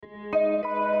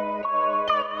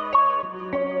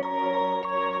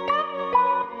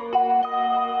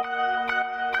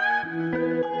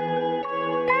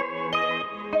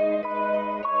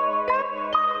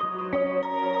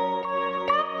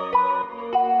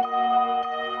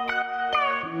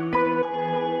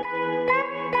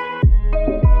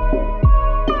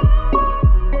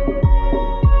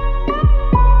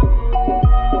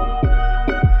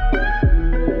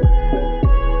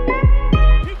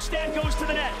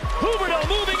Huberdeau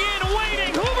moving in,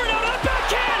 waiting. Huberdeau, not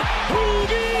backhand.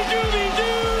 Hoobie dooby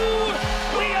doo.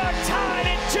 We are tied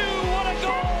at 2. What a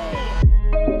goal!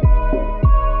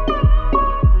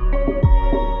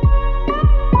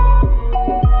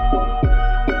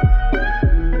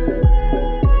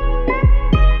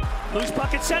 Loose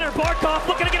puck at center. Barkov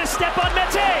looking to get a step on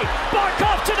Mete.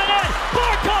 Barkov to the net.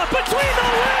 Barkov between the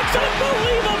legs.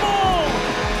 Unbelievable!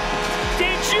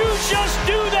 Did you just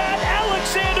do that,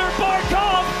 Alexander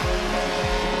Barkov?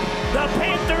 The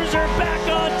Panthers are back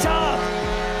on top.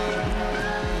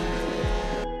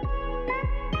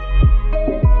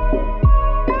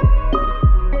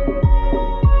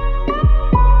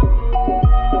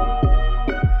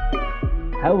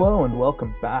 Hello and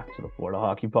welcome back to the Florida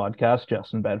Hockey Podcast.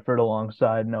 Justin Bedford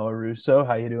alongside Noah Russo.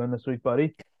 How you doing this week,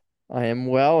 buddy? I am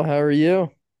well. How are you?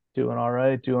 Doing all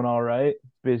right.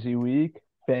 Busy week.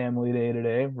 Family day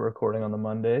today. We're recording on the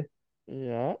Monday.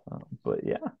 Yeah. But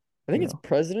yeah. I think it's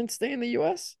President's Day in the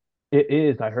US. It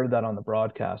is. I heard that on the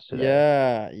broadcast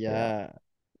today. Yeah.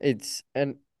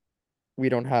 And we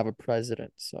don't have a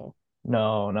president, so.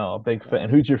 No, big fan.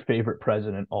 Who's your favorite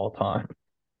president all time?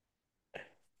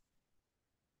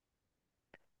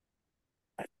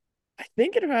 I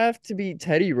think it'd have to be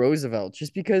Teddy Roosevelt,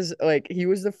 just because he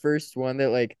was the first one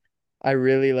that I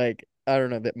really I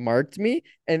don't know, that marked me.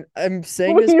 And I'm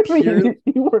saying What this do you purely mean?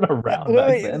 You weren't around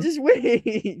back then. just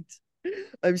wait.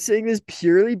 I'm saying this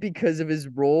purely because of his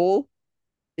role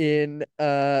in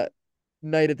Night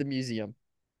at the Museum.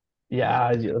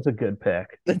 Yeah, that's a good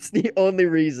pick. That's the only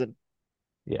reason.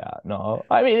 Yeah, no.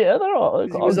 I mean, they're all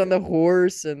He was on the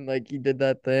horse and he did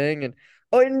that thing,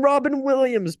 and Robin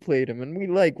Williams played him, and we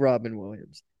like Robin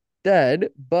Williams. Dead,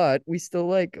 but we still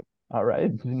like him. All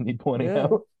right. Didn't need pointing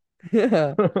out.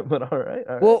 Yeah. But all right.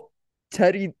 Well,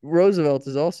 Teddy Roosevelt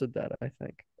is also dead, I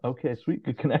think. Okay, sweet.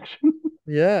 Good connection.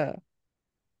 Yeah.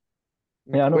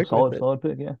 Yeah, I know. Quick with it. Solid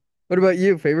pick, yeah. What about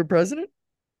you? Favorite president?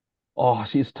 Oh,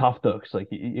 she's tough though, because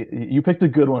you picked a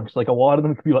good one. Because a lot of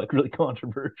them could be really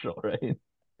controversial, right?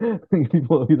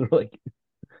 People either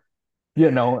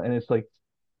and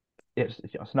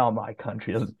it's not my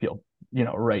country. It doesn't feel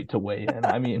right to weigh in.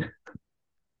 I mean,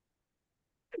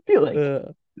 I feel like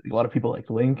a lot of people like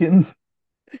Lincoln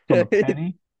from a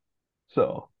penny,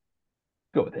 so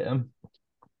go with him.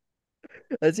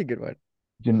 That's a good one.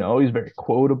 He's very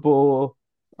quotable.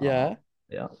 Yeah.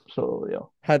 Yeah.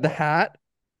 So Had the hat.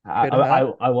 I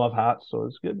love hats, so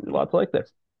it's good. Lots like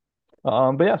this.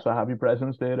 But yeah, so happy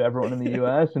President's Day to everyone in the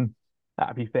U.S. and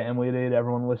happy Family Day to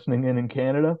everyone listening in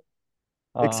Canada.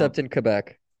 Except in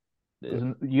Quebec.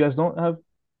 You guys don't have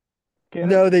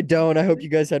Canada? No, they don't. I hope you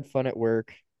guys had fun at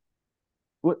work.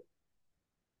 What?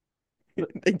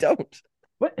 They don't.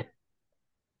 What?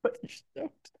 They just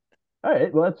don't. All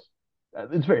right, well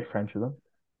it's very French of them.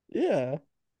 Yeah.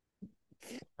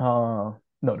 No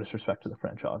disrespect to the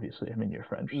French, obviously. I mean, you're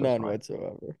French. So none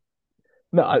whatsoever.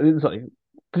 No, it's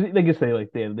because I guess they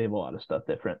have a lot of stuff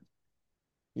different.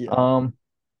 Yeah.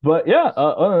 But yeah,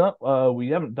 other than that, we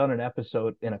haven't done an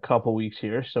episode in a couple weeks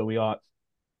here, so we got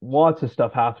lots of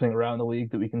stuff happening around the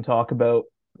league that we can talk about.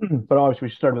 But obviously,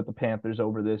 we started with the Panthers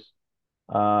over this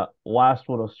last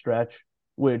little stretch,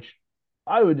 which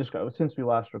I would describe since we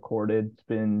last recorded. It's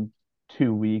been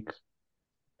 2 weeks,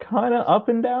 kind of up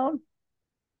and down.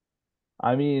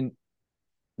 I mean,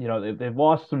 they've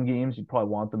lost some games you'd probably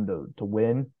want them to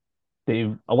win.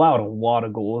 They've allowed a lot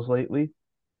of goals lately.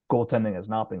 Goaltending has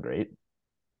not been great.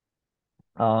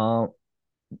 But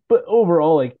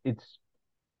overall,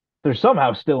 they're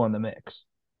somehow still in the mix,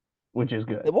 which is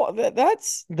good. Well,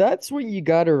 that's what you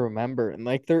got to remember, and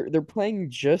they're playing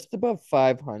just above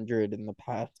 500 in the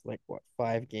past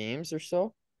 5 games or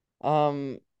so.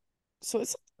 So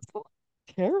it's not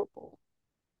terrible.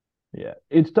 Yeah,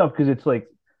 it's tough because it's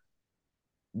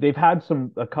they've had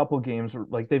a couple games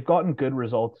where they've gotten good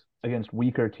results against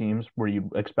weaker teams where you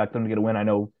expect them to get a win. I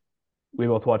know we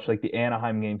both watched the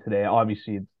Anaheim game today.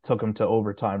 Obviously, it took them to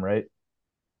overtime, right?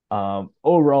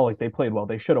 Overall, they played well.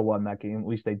 They should have won that game. At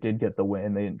least they did get the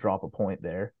win. They didn't drop a point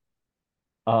there.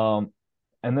 And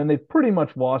then they've pretty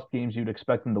much lost games you'd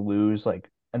expect them to lose.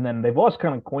 And then they've lost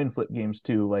kind of coin flip games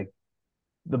too.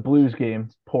 The Blues game,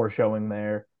 poor showing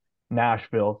there.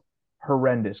 Nashville,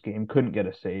 horrendous game. Couldn't get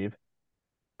a save.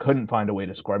 Couldn't find a way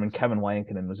to score. I mean, Kevin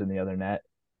Lankinen was in the other net.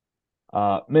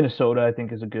 Minnesota, I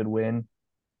think, is a good win.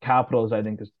 Capitals, I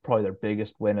think, is probably their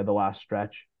biggest win of the last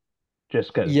stretch.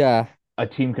 Just because a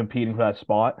team competing for that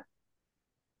spot,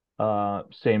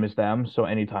 same as them. So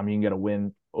anytime you can get a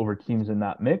win over teams in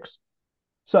that mix.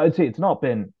 So I'd say it's not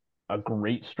been a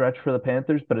great stretch for the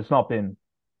Panthers, but it's not been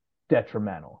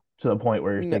detrimental to the point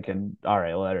where you're thinking, all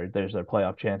right, there's their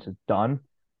playoff chance, it's done.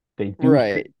 They do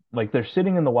Right. like they're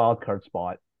sitting in the wild card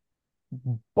spot,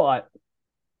 but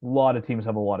a lot of teams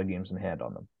have a lot of games in hand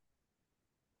on them.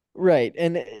 Right.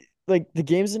 And like the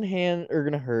games in hand are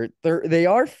gonna hurt. They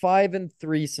are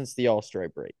 5-3 since the All-Star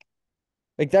break.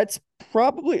 Like that's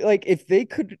probably like if they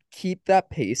could keep that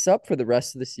pace up for the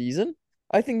rest of the season,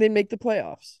 I think they'd make the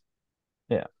playoffs.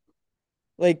 Yeah.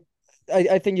 Like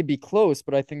I think it'd be close,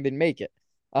 but I think they'd make it.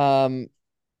 Um,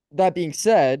 that being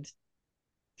said,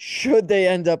 should they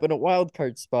end up in a wild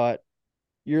card spot,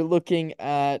 you're looking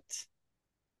at,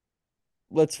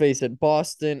 let's face it,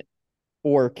 Boston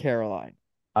or Carolina.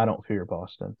 I don't fear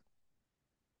Boston.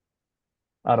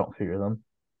 I don't fear them.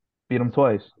 Beat them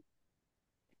twice.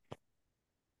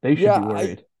 They should Yeah, be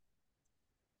worried.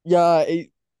 yeah,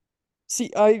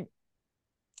 see,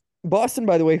 Boston,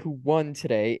 by the way, who won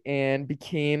today and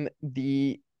became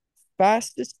the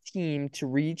fastest team to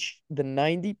reach the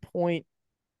 90-point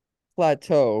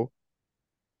plateau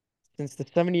since the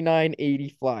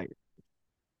 79-80 Flyers.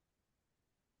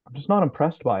 I'm just not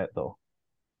impressed by it though.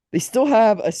 They still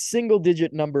have a single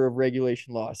digit number of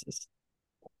regulation losses.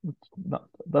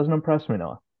 Doesn't impress me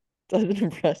now. Doesn't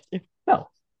impress you. No,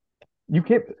 you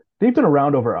can't. They've been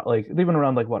around over like they've been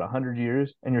around like what 100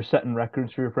 years, and you're setting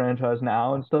records for your franchise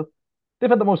now and stuff. They've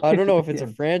had the most I kicks don't at know the if it's a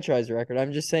can. franchise record.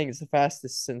 I'm just saying it's the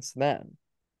fastest since then.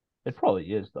 It probably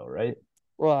is though, right?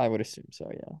 Well, I would assume so,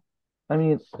 yeah. I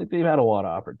mean, like, they've had a lot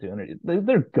of opportunity.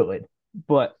 They're good,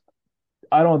 but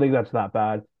I don't think that's that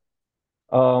bad.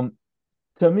 Um,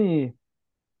 to me,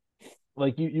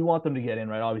 like you want them to get in,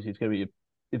 right? Obviously, it's gonna be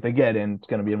if they get in, it's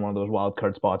gonna be in one of those wild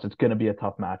card spots. It's gonna be a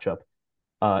tough matchup,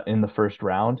 in the first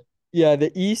round. Yeah,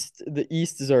 the East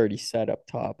is already set up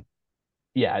top.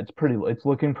 Yeah, it's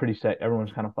looking pretty set.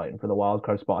 Everyone's kind of fighting for the wild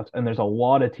card spots, and there's a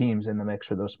lot of teams in the mix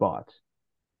for those spots,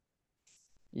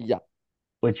 Yeah.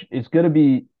 which is it'll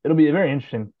be very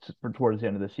interesting for towards the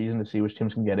end of the season to see which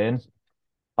teams can get in.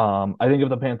 I think if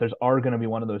the Panthers are going to be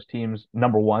one of those teams,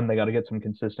 number one, they got to get some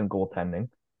consistent goaltending,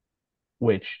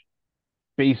 which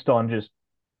based on just,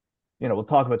 we'll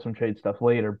talk about some trade stuff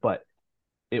later, but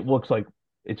it looks like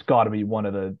it's got to be one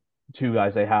of the two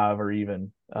guys they have, or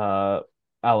even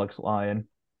Alex Lyon.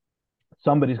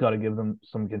 Somebody's got to give them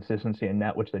some consistency in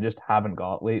net, which they just haven't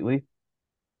got lately.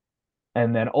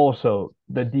 And then also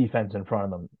the defense in front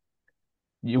of them.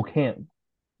 You can't,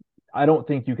 I don't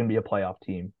think you can be a playoff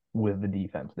team with the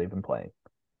defense they've been playing.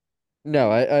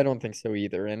 No, I don't think so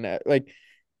either. And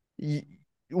y-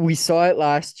 we saw it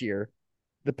last year.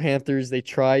 The Panthers, they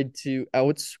tried to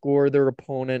outscore their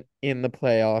opponent in the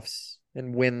playoffs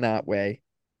and win that way.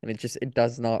 And it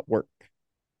does not work.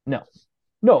 No,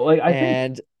 no, like I think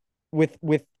And with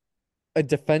a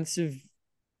defensive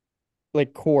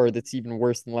like core that's even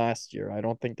worse than last year, I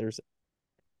don't think there's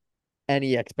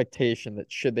any expectation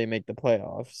that should they make the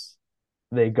playoffs,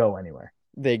 they go anywhere.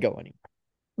 they go anywhere.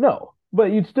 No,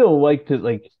 but you'd still like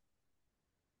to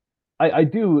I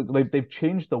do like they've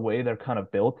changed the way they're kind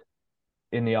of built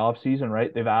in the off season,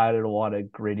 right? They've added a lot of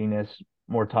grittiness,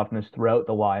 more toughness throughout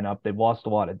the lineup. They've lost a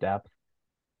lot of depth.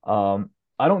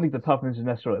 I don't think the toughness is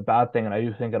necessarily a bad thing, and I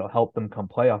do think it'll help them come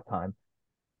playoff time.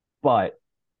 But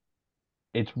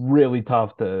it's really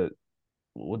tough to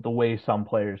with the way some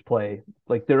players play.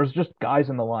 Like there's just guys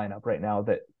in the lineup right now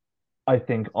that I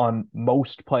think on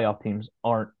most playoff teams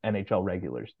aren't NHL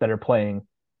regulars that are playing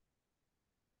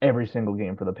every single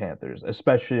game for the Panthers,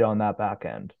 especially on that back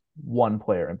end. One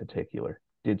player in particular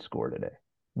did score today.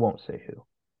 Won't say who.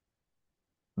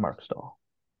 Mark Stahl.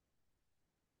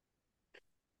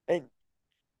 And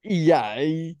yeah,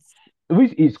 At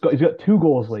least he's got 2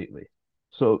 goals lately.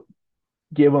 So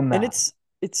give him and that.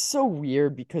 it's so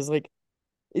weird because like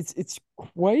it's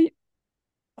quite,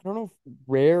 I don't know if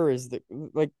rare is the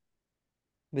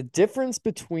difference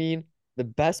between the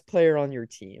best player on your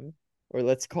team, or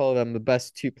let's call them the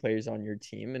best two players on your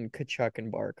team, and Kachuk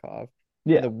and Barkov,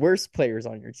 and Yeah, the worst players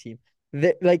on your team.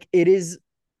 That like it is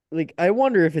like I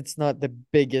wonder if it's not the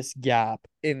biggest gap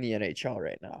in the NHL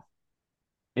right now.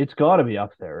 it's got to be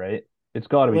up there, right? It's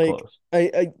got to be Like close.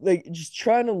 I like just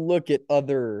trying to look at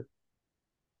other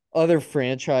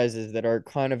franchises that are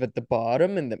kind of at the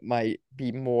bottom and that might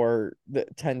be more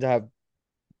that tend to have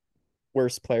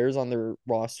worse players on their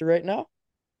roster right now.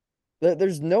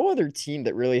 There's no other team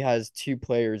that really has two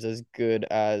players as good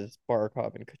as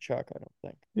Barkov and Kachuk, I don't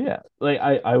think. Yeah, like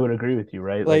I would agree with you,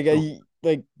 right? Like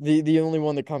the only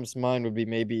one that comes to mind would be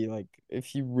maybe like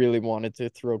if you really wanted to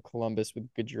throw Columbus with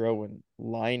Gaudreau and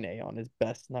Line on his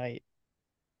best night.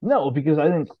 No, because I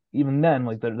think even then,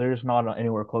 like they're just not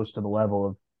anywhere close to the level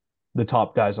of the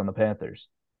top guys on the Panthers.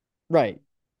 Right.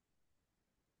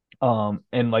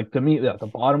 And like to me, at the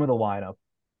bottom of the lineup,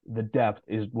 the depth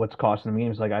is what's costing them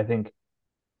games. Like I think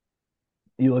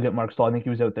you look at Mark Stahl, I think he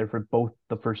was out there for both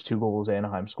the first two goals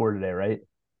Anaheim scored today, right?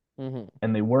 Hmm.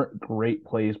 And they weren't great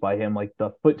plays by him. Like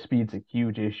the foot speed's a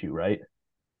huge issue, right?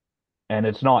 And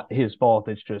it's not his fault.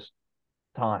 It's just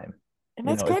time. And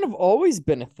that's kind of always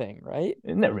been a thing, right?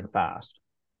 It's never been fast,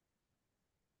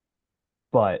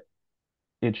 but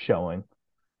it's showing.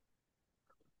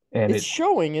 And It's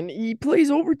showing, and he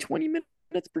plays over 20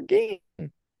 minutes per game.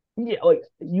 yeah, like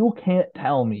you can't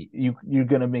tell me you're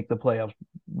gonna make the playoffs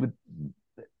with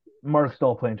Mark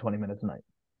Stahl playing 20 minutes a night.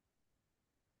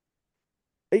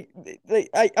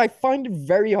 I find it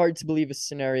very hard to believe a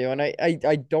scenario, and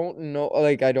I don't know,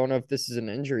 like I don't know if this is an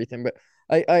injury thing, but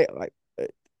I I I,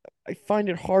 I find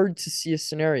it hard to see a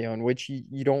scenario in which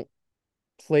you don't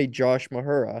play Josh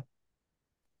Mahura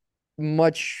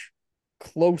much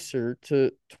closer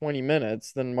to 20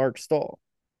 minutes than Mark Stahl.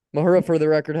 Mahura, for the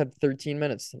record, had 13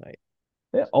 minutes tonight.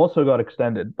 It also got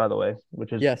extended, by the way,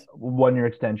 which is Yes. 1 year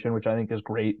extension, which I think is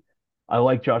great. I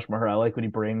like Josh Maher. I like what he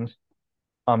brings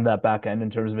that back end in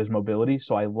terms of his mobility.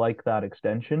 So I like that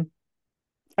extension.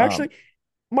 Actually,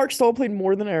 Mark Stahl played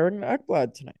more than Aaron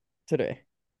Ekblad today.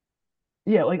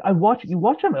 Yeah, like you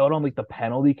watch him out on like the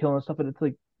penalty kill and stuff, and it's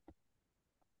like,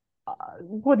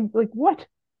 what?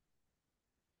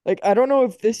 Like I don't know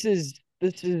if this is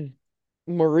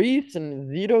Maurice and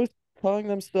Zito telling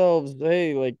themselves,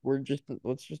 "Hey, like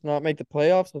let's just not make the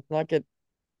playoffs. Let's not get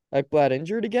Ekblad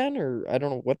injured again," or I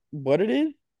don't know what it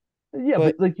is. Yeah,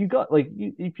 but But like you got like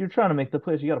if you're trying to make the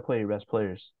plays, you got to play your best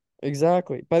players.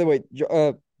 exactly. By the way,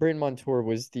 Brayden Montour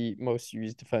was the most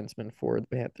used defenseman for the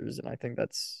Panthers, and I think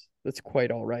that's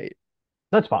quite all right.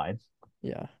 That's fine.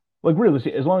 Yeah. Like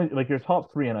really, as long as like your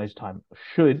top three in ice time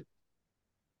should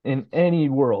in any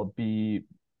world be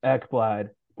Ekblad,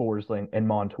 Forsling, and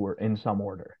Montour in some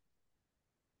order,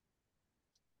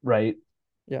 right?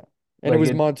 Yeah. And it Like was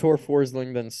it's Montour,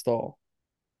 Forsling, then Stahl.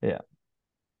 yeah,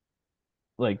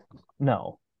 like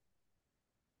no.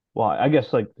 Well, I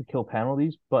guess like to kill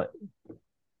penalties, but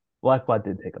Ekblad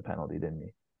did take a penalty, didn't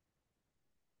he?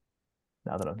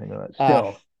 Now that I'm thinking about it,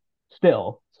 Ah,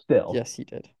 still, yes, he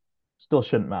did. still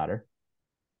shouldn't matter.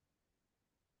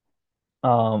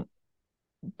 Um,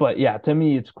 but yeah, to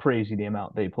me, it's crazy the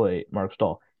amount they play Mark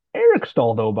Stahl. Eric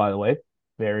Stahl, though, by the way,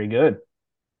 very good.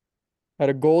 Had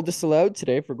a goal disallowed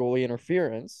today for goalie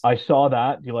interference. I saw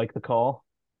that. Do you like the call?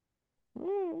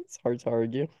 It's hard to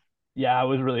argue. Yeah, I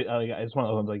was really. It's one of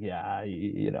those ones like, yeah,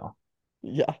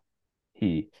 Yeah.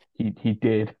 he he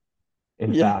did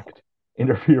in Yeah. fact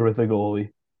interfere with the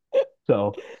goalie.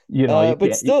 So you But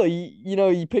can't. still,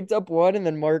 he picked up one, and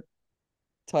then Mark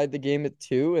tied the game at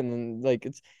two, and then like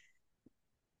it's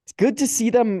good to see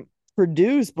them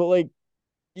produce, but like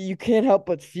you can't help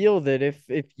but feel that if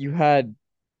you had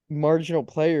marginal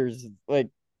players, like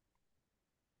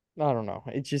I don't know,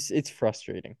 it's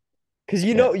frustrating because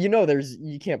Yeah,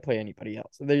 you can't play anybody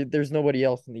else. There's nobody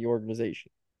else in the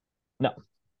organization. no.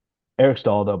 Eric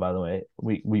Stahl, though, by the way,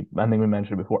 we I think we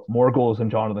mentioned it before, more goals than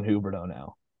Jonathan Huberdeau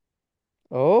now.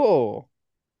 Oh,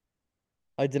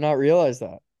 I did not realize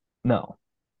that. No,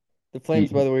 The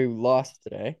Flames, by the way, lost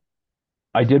today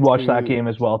I did watch that to game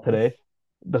as well the today.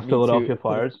 The me too. Philadelphia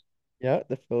Flyers.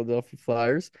 The Philadelphia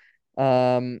Flyers.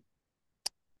 Um,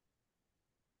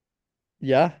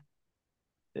 yeah.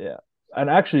 Yeah. And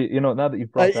actually, now that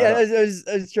you've brought that Yeah, up,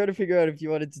 I was trying to figure out if you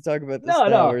wanted to talk about this no, now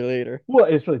no. or later. Well,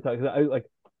 it's really tough because I like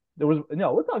there was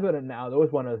no. We'll talk about it now. There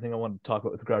was one other thing I wanted to talk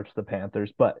about with regards to the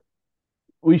Panthers, but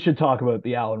we should talk about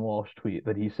the Alan Walsh tweet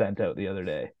that he sent out the other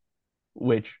day,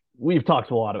 which we've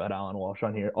talked a lot about Alan Walsh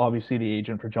on here. Obviously, the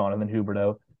agent for Jonathan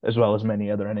Huberdeau, as well as many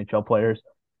other NHL players.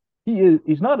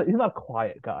 He's not a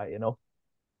quiet guy.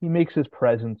 He makes his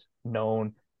presence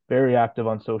known, very active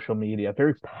on social media,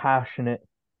 very passionate,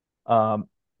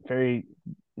 very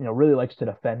really likes to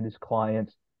defend his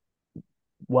clients.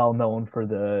 Well known for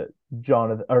the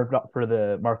Jonathan or not for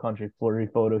the Marc Andre Fleury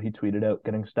photo he tweeted out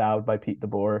getting stabbed by Pete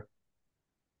DeBoer,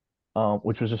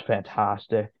 which was just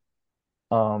fantastic.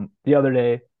 The other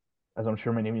day, as I'm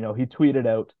sure many of you know, he tweeted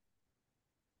out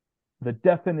the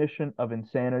definition of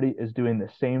insanity is doing the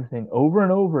same thing over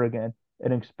and over again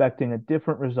and expecting a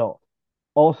different result.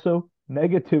 Also,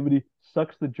 negativity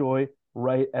sucks the joy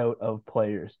right out of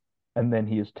players. And then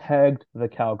he has tagged the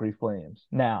Calgary Flames.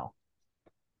 Now,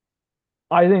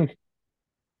 I think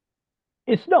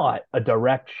it's not a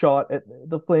direct shot at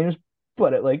the Flames,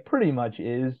 but it like pretty much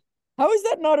is. How is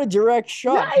that not a direct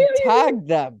Yeah, shot? He tagged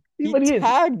them. He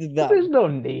tagged but there's them. no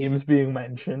names being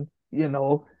mentioned. He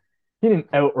didn't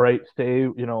outright say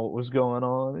what was going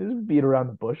on. He just beat around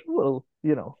the bush a little,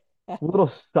 a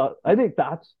little subtle. I think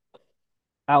that's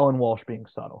Alan Walsh being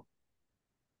subtle.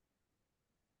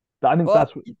 I think Well,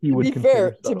 that's what he would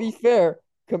consider to be subtle. fair,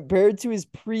 compared to his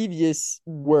previous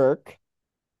work,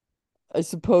 I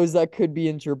suppose that could be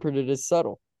interpreted as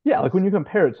subtle. Yeah, like when you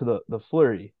compare it to the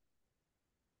flurry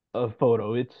of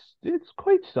photo, it's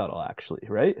quite subtle actually,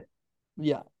 right?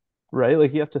 Yeah. Right?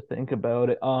 Like you have to think about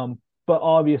it. But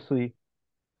obviously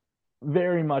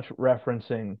very much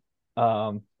referencing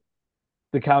um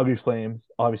the Calgary Flames,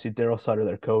 obviously Daryl Sutter,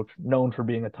 their coach, known for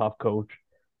being a tough coach.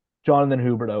 Jonathan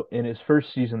Huberdeau, in his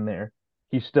first season there,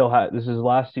 he still had this is his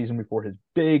last season before his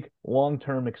big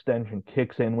long-term extension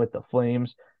kicks in with the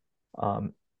Flames.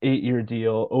 8-year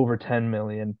deal, over 10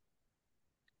 million.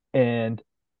 And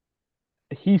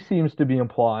he seems to be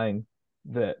implying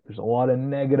that there's a lot of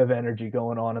negative energy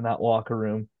going on in that locker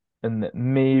room and that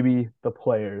maybe the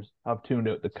players have tuned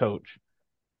out the coach.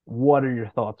 What are your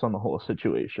thoughts on the whole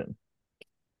situation?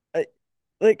 I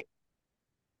like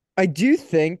I do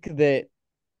think that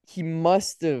he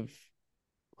must have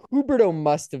Huberto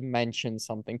must have mentioned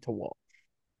something to Walt,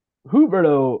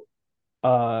 Huberto,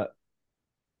 uh,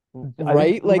 I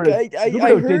think right? Like I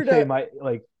Huberto did heard say my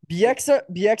like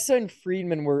Bieksa and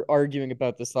Friedman were arguing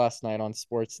about this last night on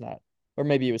Sportsnet, or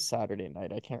maybe it was Saturday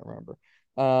night. I can't remember.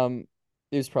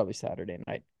 It was probably Saturday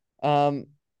night. Um,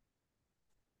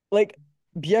 like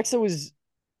Bieksa was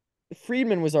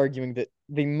Friedman was arguing that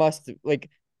they must like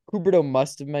Huberto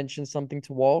must have mentioned something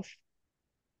to Walsh.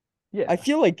 I yeah.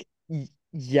 feel like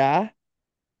yeah,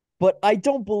 but I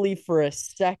don't believe for a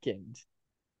second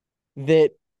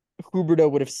that Huberto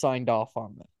would have signed off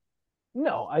on that.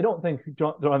 No, I don't think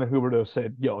Jonathan Huberto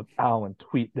said, "Yo, Alan,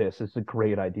 tweet this. It's a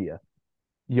great idea.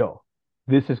 Yo,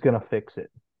 this is gonna fix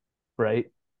it,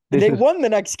 right? This They is won the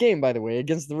next game, by the way,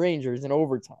 against the Rangers in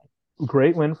overtime.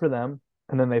 great win for them."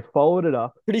 And then they followed it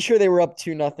up. Pretty sure they were up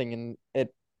 2-0, and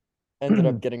it ended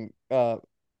up getting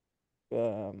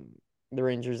um the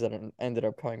Rangers that ended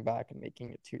up coming back and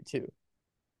making it 2-2.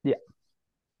 Yeah.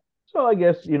 So I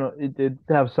guess, it did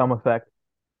have some effect.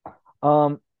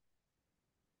 Um,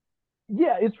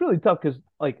 yeah, it's really tough because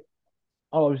like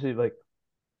obviously like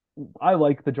I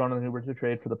like the Jonathan Huberto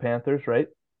trade for the Panthers, right?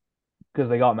 Because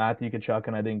they got Matthew Tkachuk,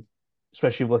 and I think,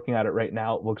 especially looking at it right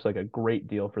now, it looks like a great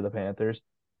deal for the Panthers.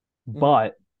 Mm-hmm.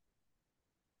 But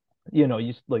you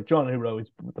like John Huberdeau, he's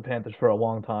with the Panthers for a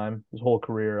long time, his whole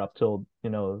career up till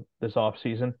this off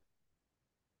season,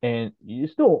 and you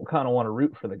still kind of want to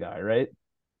root for the guy, right?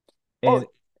 Oh, And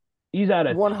he's had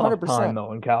a tough time 100%.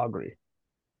 though in Calgary.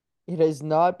 It has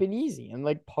not been easy. And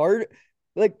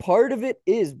part of it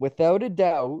is without a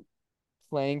doubt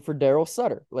playing for Daryl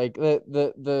Sutter. Like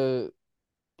the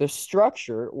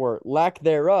structure or lack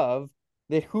thereof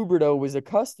that Huberto was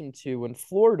accustomed to in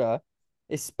Florida,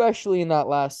 especially in that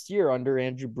last year under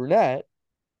Andrew Brunette,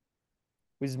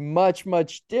 was much,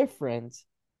 much different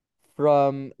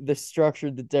from the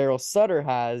structure that Daryl Sutter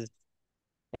has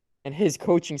and his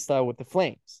coaching style with the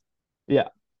Flames. Yeah,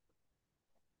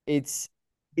 It's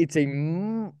it's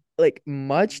like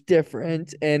much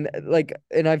different, and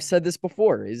I've said this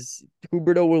before is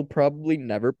Huberto will probably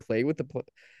never play with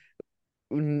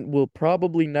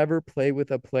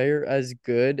a player as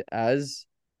good as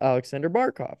Alexander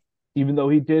Barkov. even though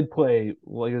he did play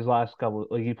like his last couple,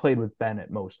 like he played with Bennett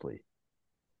mostly,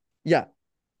 Yeah,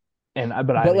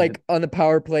 but I but mean, like on the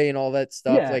power play and all that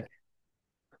stuff, yeah, like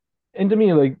and to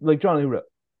me, like John Huberdeau,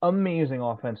 amazing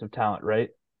offensive talent, right?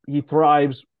 He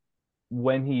thrives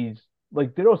when he's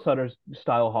like Daryl Sutter's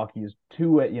style of hockey is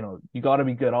you got to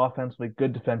be good offensively,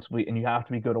 good defensively, and you have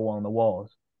to be good along the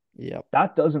walls. yep.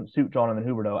 That doesn't suit Jonathan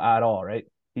Huberdeau at all, right?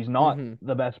 He's not Mm-hmm.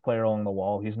 the best player along the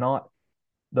wall. He's not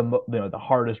the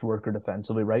hardest worker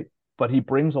defensively, right? But he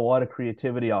brings a lot of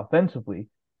creativity offensively,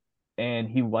 and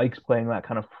he likes playing that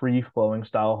kind of free flowing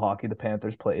style of hockey the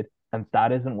Panthers played, and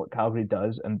that isn't what Calgary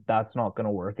does, and that's not going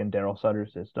to work in Daryl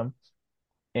Sutter's system.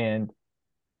 And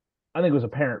I think it was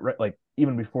apparent, right, like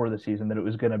even before the season, that it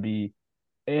was going to be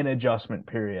an adjustment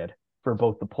period for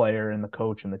both the player and the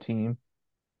coach and the team.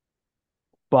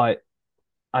 But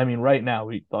I mean, right now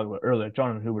we talked about earlier,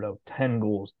 Jonathan Huberdeau, 10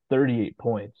 goals, 38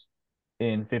 points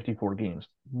in 54 games,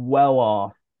 well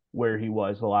off where he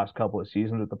was the last couple of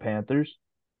seasons with the Panthers.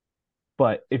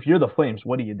 But if you're the Flames,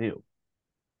 what do you do?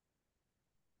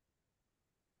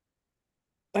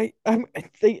 I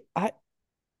think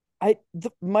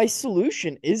my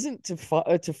solution isn't to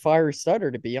fire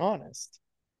Sutter, to be honest.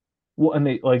 Well, and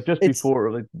they like just It's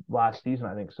before like last season,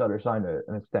 I think Sutter signed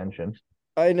an extension.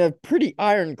 in a pretty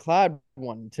ironclad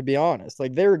one, to be honest.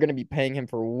 Like they were going to be paying him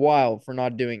for a while for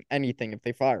not doing anything if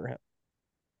they fire him.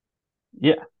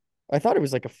 Yeah. I thought it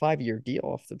was like a 5-year deal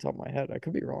off the top of my head. I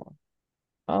could be wrong.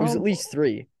 It was at Um. least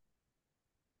 3.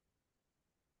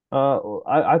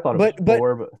 I thought it was But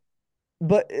four, but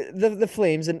but the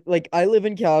Flames, and like I live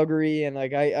in Calgary, and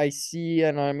like I see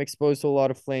and I'm exposed to a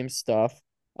lot of Flames stuff.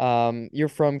 You're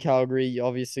from Calgary,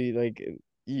 obviously, like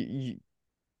you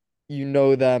you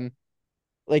know them.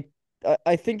 Like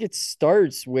I think it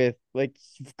starts with like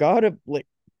you've got to like,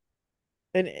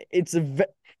 and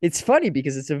it's funny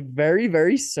because it's a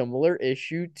very similar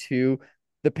issue to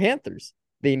the Panthers.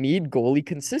 They need goalie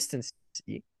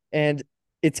consistency, and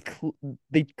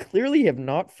they clearly have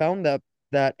not found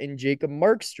that in Jacob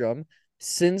Markstrom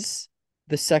since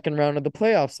the second round of the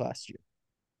playoffs last year.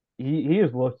 He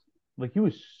has looked like he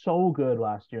was so good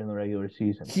last year in the regular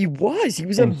season, He was a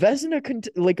and Vezina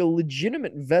like a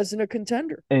legitimate Vezina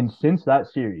contender. since that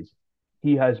series,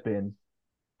 he has been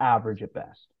average at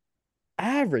best.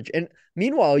 Average. And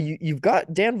meanwhile, you've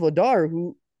got Dan Vladar,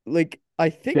 who like I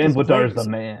think Dan is Vladar's playing the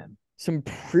man. some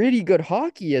pretty good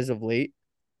hockey as of late,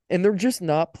 and they're just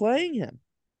not playing him.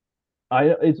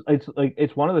 It's like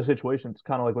it's one of the situations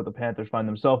kind of like what the Panthers find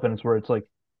themselves in. It's where it's like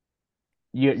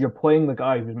you're playing the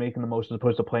guy who's making the most as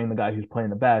opposed to playing the guy who's playing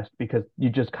the best because you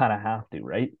just kind of have to,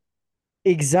 right?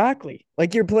 Exactly.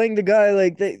 Like you're playing the guy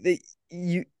like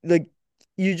you like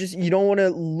you don't want to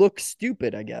look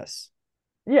stupid, I guess.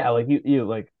 Yeah, like you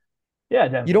like yeah,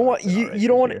 Dan You don't Vladar's want been all you right you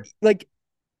don't this want to year. like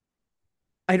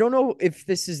I don't know if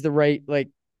this is the right like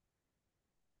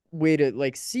way to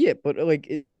like see it, but like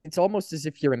it's almost as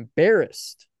if you're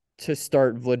embarrassed to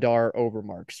start Vladar over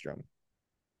Markstrom.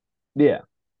 Yeah,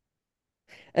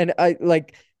 And I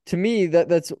like to me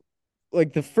that's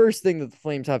like the first thing that the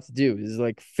Flames have to do is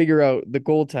like figure out the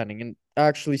goaltending and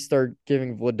actually start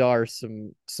giving Vladar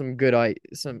some good ice,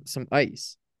 some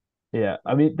ice. yeah.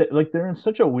 I mean, like they're in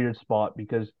such a weird spot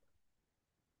because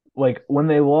like when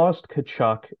they lost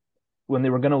Kachuk, when they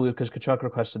were going to lose because Kachuk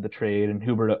requested the trade and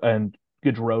Hubert and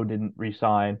Gaudreau didn't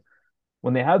resign.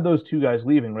 When they had those two guys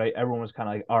leaving, right, everyone was kind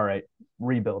of like, all right,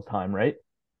 rebuild time, right?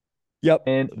 Yep.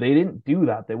 And they didn't do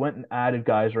that. They went and added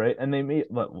guys, right? And they made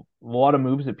a lot of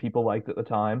moves that people liked at the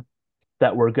time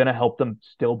that were going to help them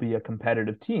still be a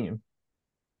competitive team.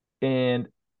 And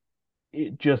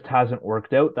it just hasn't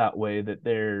worked out that way that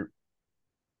they're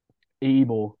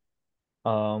able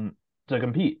to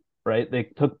compete, right? They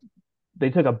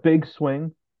took a big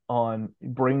swing on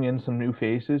bringing in some new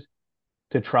faces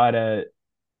to try to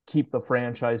keep the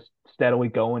franchise steadily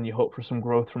going. You hope for some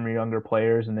growth from your younger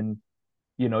players, and then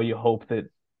you hope that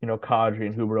Kadri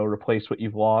and Huberto replace what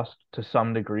you've lost to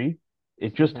some degree.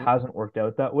 It just Mhm. hasn't worked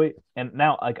out that way. And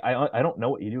now, like I don't know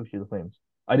what you do with the Flames.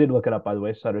 I did look it up, by the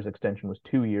way. Sutter's extension was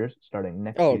 2 years starting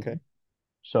next Oh, okay. season.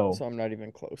 So So I'm not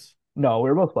even close. no, we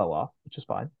were both well off, which is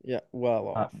fine. Yeah, well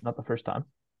off. Not the first time,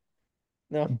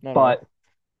 No, not at but all.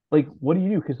 like, what do you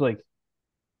do? Because like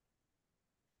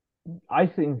I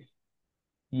think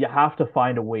you have to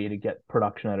find a way to get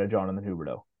production out of Jonathan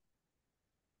Huberto.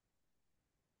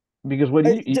 Because what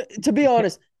do To be you can't.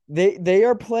 honest, they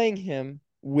are playing him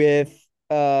with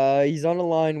he's on a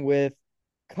line with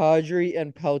Kadri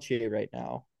and Pelche right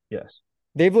now. Yes,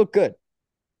 They've looked good,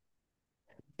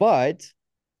 but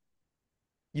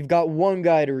you've got one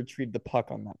guy to retrieve the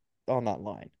puck on that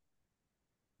line.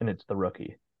 and it's the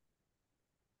rookie.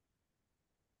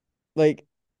 Like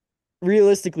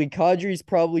realistically, Kadri's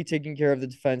probably taking care of the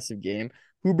defensive game.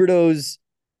 Huberto's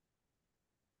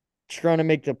trying to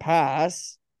make the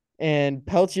pass, and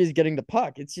Pelche is getting the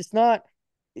puck. It's just not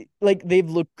like they've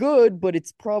looked good, but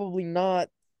it's probably not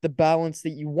the balance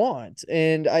that you want.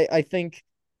 And I think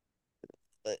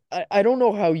I don't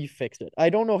know how you fix it. I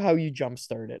don't know how you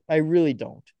jumpstart it. I really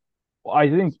don't. I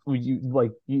think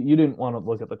you didn't want to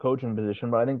look at the coaching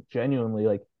position, but I think genuinely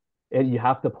like you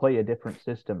have to play a different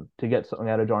system to get something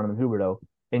out of Jonathan Huberto,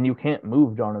 and you can't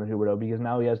move Jonathan Huberto because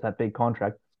now he has that big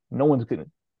contract. No one's gonna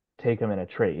take him in a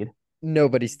trade,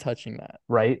 Nobody's touching that.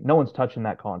 right? No one's touching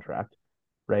that contract,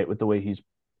 right? With the way he's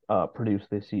produced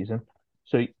this season.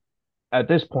 So at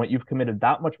this point, you've committed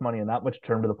that much money and that much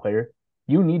term to the player.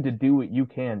 You need to do what you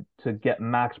can to get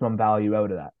maximum value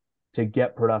out of that, to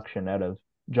get production out of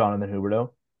Jonathan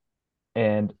Huberto.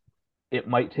 And it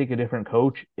might take a different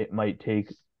coach. It might take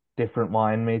different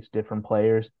line mates, different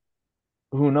players.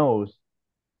 Who knows?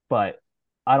 But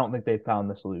I don't think they found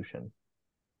the solution.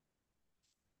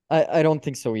 I don't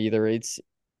think so either. It's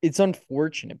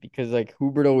unfortunate because like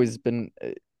Huberto has been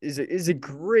is a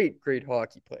great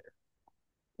hockey player.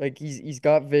 Like he's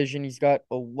got vision, he's got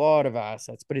a lot of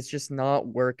assets, but it's just not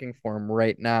working for him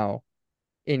right now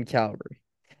in Calgary.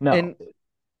 No, And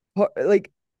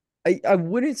like I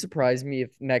wouldn't surprise me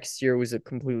if next year was a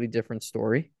completely different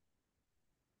story.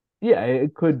 yeah,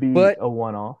 it could be But a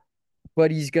one off.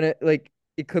 he's gonna like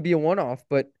it could be a one off,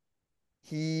 but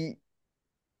he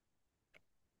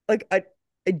like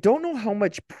I don't know how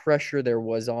much pressure there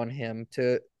was on him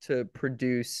to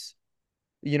produce,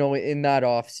 in that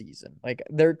off season. Like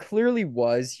there clearly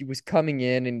was. He was coming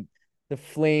in and the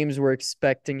Flames were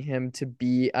expecting him to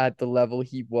be at the level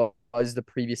he was the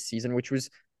previous season, which was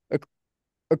a,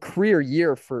 a career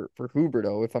year for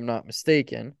Huberto, if I'm not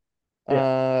mistaken. Yeah.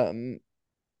 Um,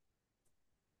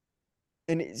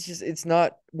 and it's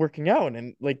not working out.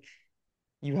 And like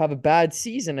you have a bad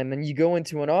season and then you go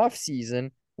into an off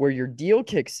season where your deal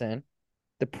kicks in,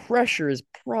 the pressure is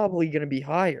probably going to be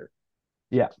higher.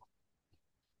 Yeah.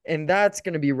 And that's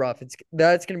going to be rough.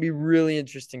 That's going to be really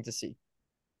interesting to see.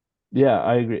 Yeah,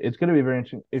 I agree. It's going to be very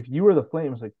interesting. If you were the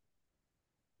Flames, like,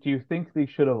 do you think they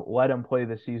should have let him play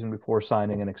this season before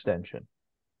signing an extension?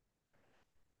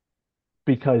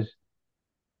 Because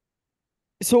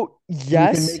So you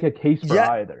can yes, make a case for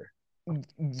yeah, either.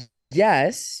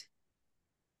 yes,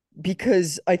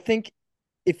 because I think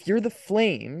if you're the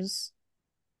Flames,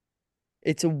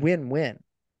 it's a win-win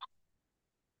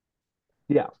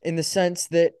Yeah. in the sense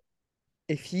that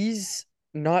if he's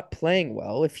not playing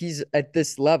well, if he's at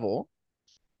this level,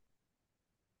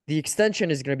 the extension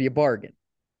is going to be a bargain.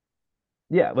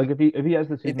 Yeah. Like if he has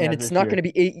the season he And has it's this not going year, to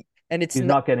be 8 and he's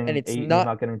not getting it's 8 and he's not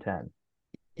not getting 10.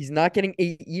 he's not getting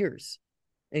 8 years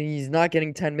and he's not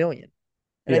getting 10 million.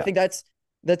 And I Yeah. think that's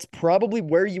probably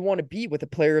where you want to be with a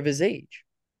player of his age.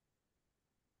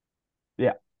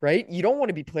 Yeah. Right? You don't want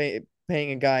to be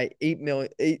paying a guy 8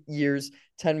 years,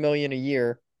 10 million a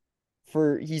year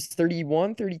for he's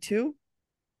 31, 32.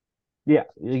 Yeah.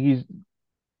 He's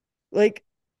Like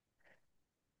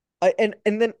and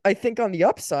then I think on the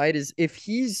upside is if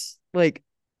he's like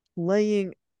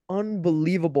playing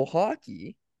unbelievable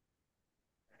hockey,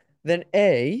 then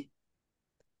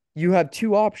you have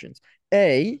two options.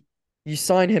 You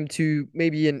sign him to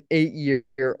maybe an 8 year,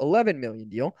 11 million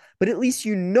deal, but at least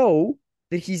you know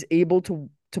that he's able to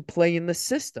play in the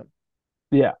system.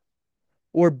 yeah.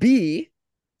 Or B,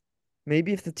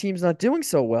 maybe if the team's not doing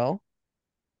so well,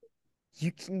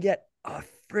 you can get a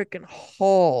freaking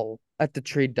haul at the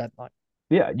trade deadline.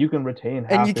 Yeah. You can retain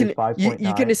And half his you can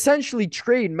 5.9 essentially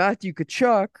trade Matthew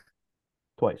Tkachuk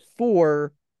twice.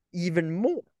 for even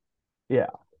more. Yeah.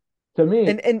 To me,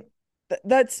 And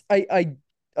that's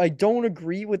I don't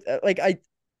agree with like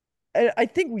I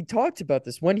think we talked about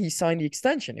this when he signed the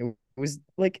extension. It was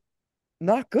like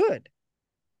not good.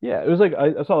 yeah, it was like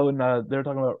I saw when they were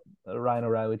talking about Ryan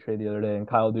O'Reilly trade the other day, and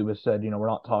Kyle Dubas said, we're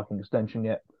not talking extension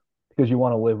yet because you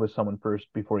want to live with someone first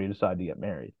before you decide to get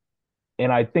married.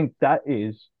 And I think that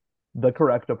is the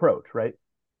correct approach, right?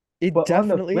 It But on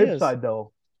the definitely flip is. side,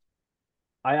 though,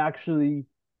 I actually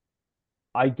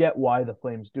I get why the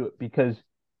Flames do it because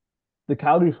the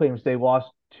Calgary Flames they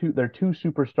lost their two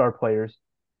superstar players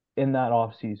in that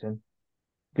offseason,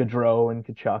 Gaudreau and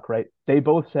Kachuk, right? They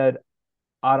both said,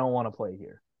 I don't want to play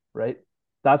here, right?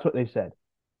 That's what they said.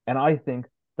 And I think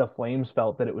the Flames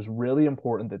felt that it was really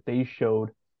important that they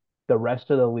showed the rest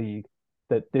of the league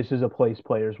that this is a place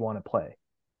players want to play,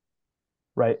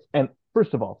 right? And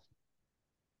first of all,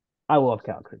 I love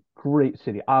Calgary. Great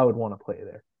city. I would want to play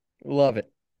there. Love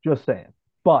it. Just saying.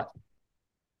 But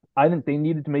I think they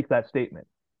needed to make that statement.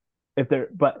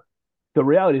 But the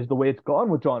reality is the way it's gone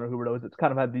with John Huberdeau is it's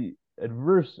kind of had the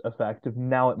adverse effect of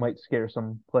now it might scare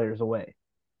some players away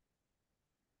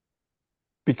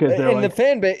because they're And the like,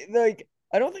 fan base, like,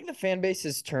 I don't think the fan base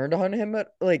has turned on him.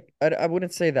 I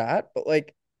wouldn't say that, but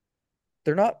like,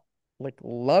 they're not like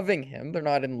loving him. They're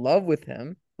not in love with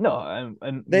him. no,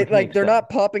 and which makes They're sense. not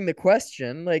popping the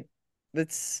question. Like,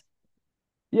 that's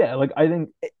Yeah, like I think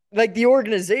like the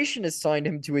organization has signed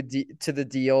him to the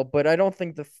deal, but I don't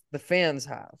think the fans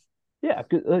have. yeah,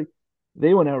 'cause, like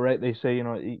they went out right. They say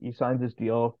he signs this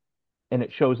deal, and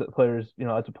it shows that players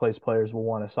that's a place players will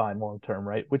want to sign long term,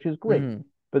 right? Which is great. Mm-hmm.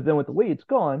 But then with the way it's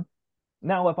gone,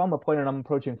 now if I'm a player and I'm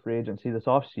approaching free agency this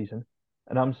off season,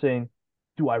 and I'm saying,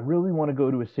 do I really want to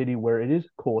go to a city where it is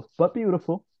cold but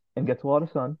beautiful and gets a lot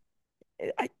of sun?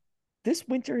 I This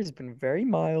winter has been very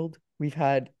mild.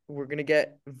 We're gonna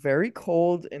get very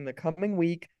cold in the coming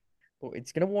week. But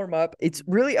it's gonna warm up. It's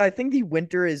really I think the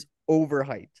winter is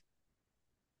overhyped.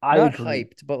 I Not agree.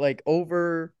 hyped, but like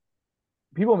over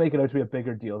People make it out to be a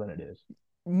bigger deal than it is.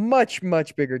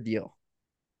 much bigger deal.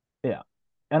 Yeah,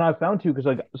 and I found too because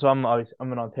like so I'm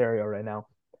in Ontario right now.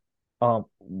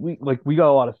 We got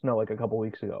a lot of snow like a couple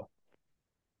weeks ago,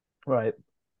 right?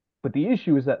 But the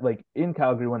issue is that like in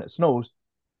Calgary when it snows,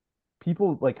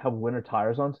 people like have winter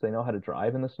tires on so they know how to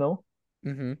drive in the snow.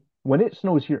 Mm-hmm. When it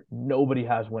snows here, nobody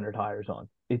has winter tires on.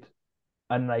 It's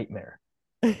a nightmare.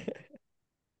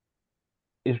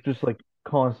 It's just like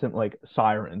constant like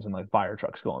sirens and like fire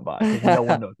trucks going by because no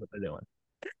one knows what they're doing.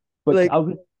 But Like,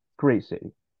 Calgary, great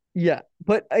city. yeah,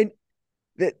 but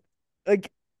that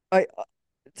like I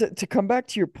to come back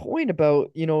to your point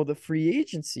about, the free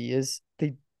agency is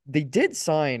they did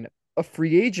sign a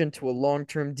free agent to a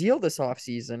long-term deal this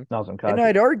offseason, Nazem and Kadri.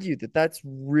 I'd argue that that's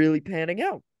really panning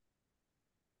out.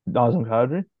 Nazem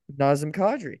Kadri. Nazem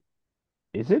Kadri.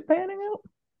 Is it panning out?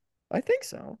 I think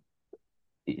so.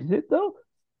 Is it though?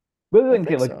 But I then, okay,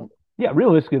 think like, so. yeah,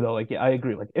 realistically though, like, yeah, I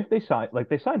agree. Like, if they sign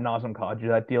Nazem Kadri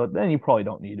that deal, then you probably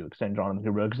don't need to extend Jonathan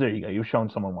Huberdeau because there you go, you've shown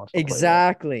someone wants to play there,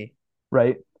 Exactly.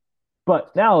 right?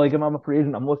 But now, like, if I'm a free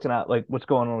agent, I'm looking at like what's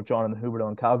going on with Jonathan Huberdeau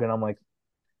and Calgary, and I'm like,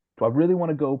 do I really want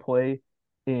to go play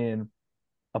in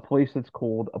a place that's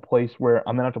cold, a place where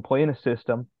I'm gonna have to play in a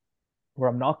system where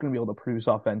I'm not gonna be able to produce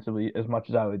offensively as much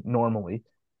as I would normally,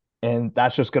 and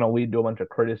that's just gonna lead to a bunch of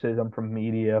criticism from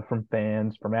media, from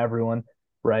fans, from everyone,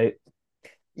 right?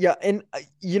 Yeah, and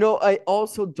I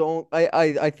also don't.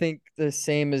 I think the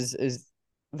same as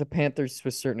the Panthers to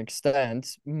a certain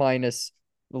extent, minus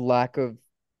the lack of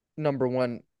number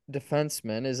one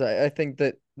defenseman. Is I think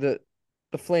that the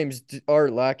Flames are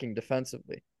lacking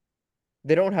defensively.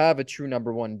 They don't have a true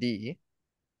number one D.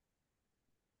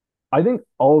 I think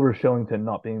Oliver Shillington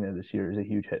not being there this year is a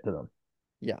huge hit to them.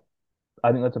 Yeah,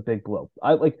 I think that's a big blow.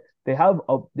 They have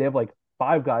like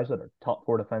five guys that are top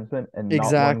four defensemen and not one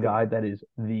exactly. guy that is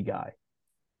the guy,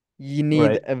 You need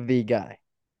right? a V guy.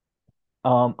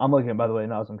 I'm looking at, by the way,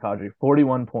 Nazem Kadri,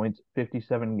 41 points,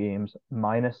 57 games,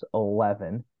 minus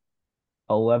 11,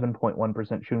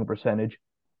 11.1% shooting percentage,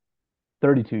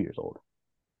 32 years old.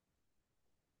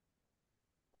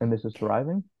 And this is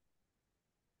thriving.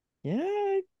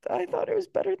 Yeah, I thought it was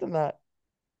better than that.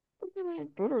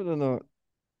 Better than that.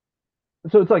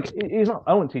 So it's like he's not,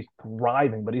 I wouldn't say he's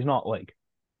thriving, but he's not like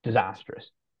disastrous.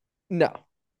 No.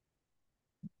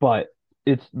 But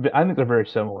it's, I think they're very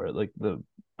similar.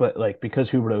 But like because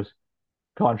Huberdeau's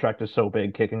contract is so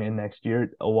big kicking in next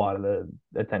year, a lot of the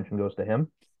attention goes to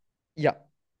him. Yeah.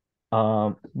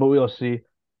 But we'll see.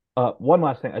 One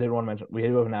last thing I did want to mention, we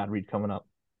do have an ad read coming up,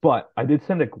 but I did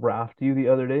send a graph to you the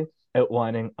other day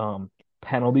outlining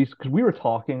penalties because we were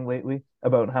talking lately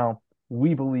about how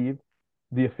we believe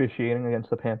the officiating against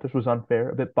the Panthers was unfair,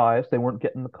 a bit biased. They weren't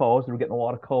getting the calls. They were getting a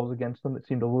lot of calls against them that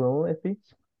seemed a little iffy.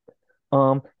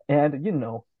 And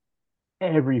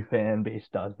every fan base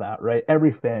does that, right?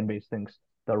 Every fan base thinks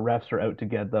the refs are out to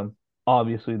get them.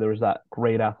 Obviously, there was that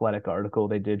great athletic article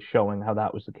they did showing how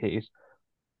that was the case.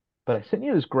 But I sent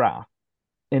you this graph,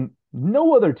 and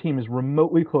no other team is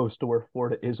remotely close to where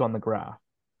Florida is on the graph.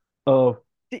 Of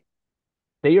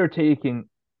they are taking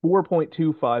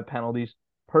 4.25 penalties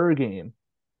per game.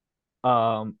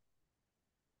 Um,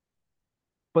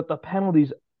 but the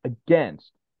penalties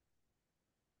against,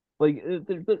 like,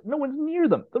 no one's near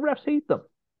them. The refs hate them.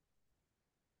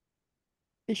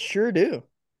 They sure do.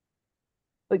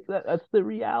 Like that's the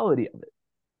reality of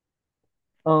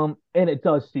it. And it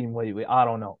does seem lately. I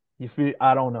don't know. You feel?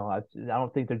 I don't know. I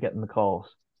don't think they're getting the calls.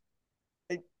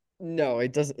 No,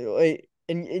 it doesn't.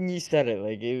 And you said it,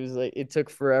 like it was like it took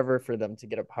forever for them to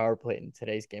get a power play in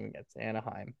today's game against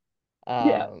Anaheim.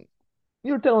 Yeah, Um,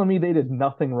 you're telling me they did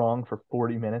nothing wrong for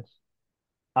 40 minutes?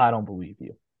 I don't believe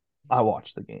you. I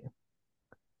watched the game.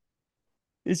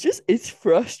 it's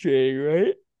frustrating,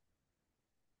 right?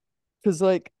 Because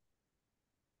like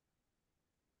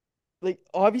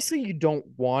obviously you don't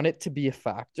want it to be a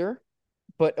factor,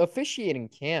 but officiating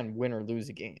can win or lose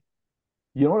a game.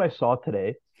 You know what I saw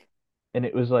today? And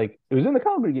it was like it was in the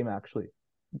Calgary game actually.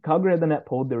 Calgary had the net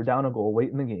pulled. They were down a goal late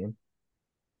in the game,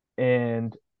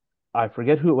 and I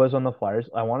forget who it was on the Flyers.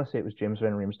 I want to say it was James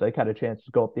Van Riemsdyk had a chance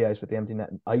to go up the ice with the empty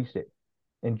net and ice it.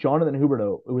 And Jonathan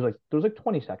Huberdeau, it was like there was like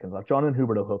 20 seconds left. Jonathan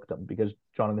Huberdeau hooked him because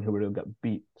Jonathan Huberdeau got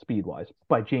beat speed wise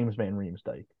by James Van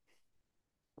Riemsdyk.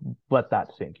 Let that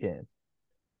sink in,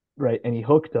 right? And he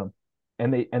hooked him,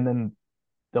 and then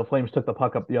the Flames took the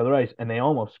puck up the other ice and they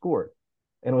almost scored.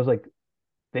 And it was like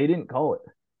they didn't call it.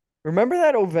 Remember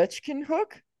that Ovechkin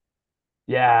hook?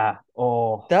 Yeah.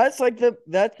 Oh, That's like the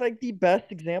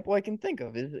best example I can think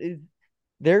of. Is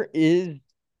there is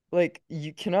like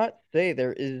you cannot say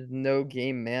there is no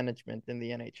game management in the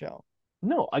NHL.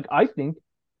 no, I think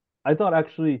I thought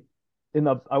actually in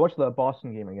the I watched the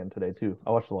Boston game again today too.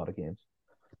 I watched a lot of games.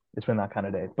 It's been that kind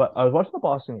of day. But I was watching the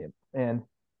Boston game and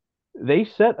they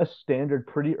set a standard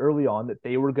pretty early on that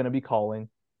they were going to be calling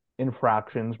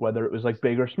infractions, whether it was like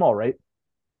big or small, right?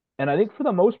 And I think for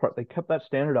the most part, they kept that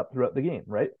standard up throughout the game,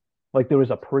 right? Like there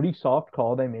was a pretty soft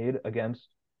call they made against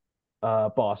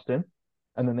Boston,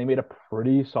 and then they made a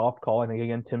pretty soft call, I think,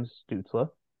 against Tim Stützle.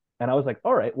 And I was like,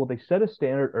 all right, well, they set a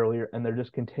standard earlier, and they're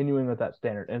just continuing with that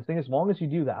standard. And I think as long as you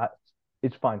do that,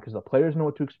 it's fine because the players know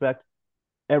what to expect.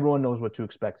 Everyone knows what to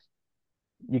expect.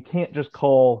 You can't just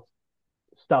call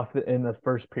stuff in the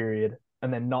first period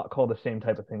and then not call the same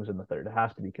type of things in the third. It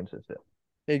has to be consistent.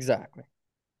 Exactly.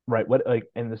 Right.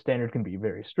 And the standard can be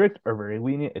very strict or very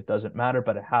lenient. It doesn't matter,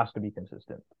 but it has to be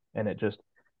consistent. And it just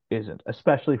isn't,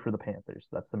 especially for the Panthers.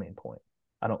 That's the main point.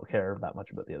 I don't care that much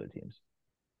about the other teams.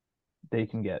 They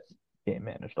can get game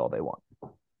managed all they want.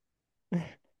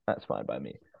 That's fine by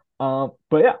me. But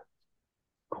yeah,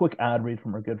 quick ad read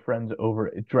from our good friends over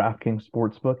at DraftKings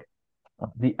Sportsbook.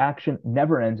 The action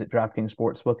never ends at DraftKings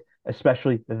Sportsbook,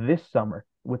 especially this summer.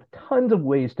 With tons of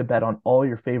ways to bet on all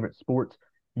your favorite sports,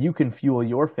 you can fuel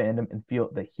your fandom and feel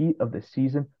the heat of the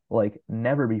season like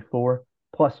never before.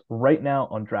 Plus, right now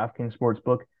on DraftKings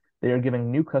Sportsbook, they are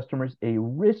giving new customers a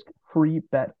risk-free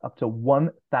bet up to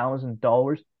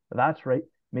 $1,000. That's right,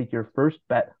 make your first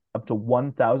bet up to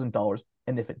 $1,000,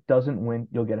 and if it doesn't win,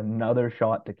 you'll get another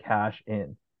shot to cash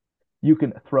in. You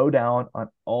can throw down on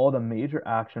all the major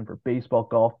action for baseball,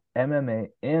 golf, MMA,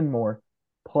 and more.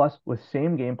 Plus, with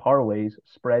same game parlays,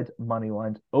 spreads, money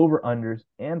lines, over-unders,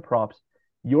 and props,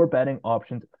 your betting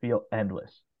options feel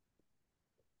endless.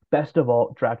 Best of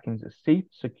all, DraftKings is safe,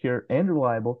 secure, and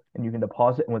reliable, and you can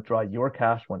deposit and withdraw your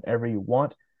cash whenever you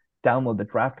want. Download the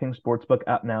DraftKings Sportsbook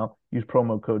app now. Use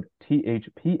promo code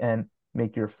THPN.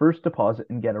 Make your first deposit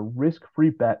and get a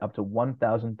risk-free bet up to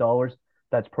 $1,000.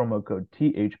 That's promo code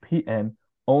THPN.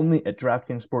 Only at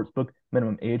DraftKings Sportsbook.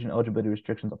 Minimum age and eligibility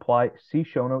restrictions apply. See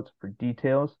show notes for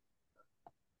details.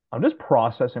 I'm just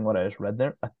processing what I just read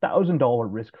there. $1,000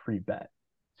 risk-free bet.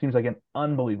 Seems like an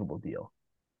unbelievable deal.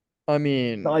 I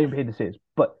mean, Not even paid to say this,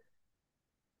 but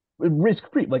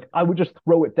risk-free. Like, I would just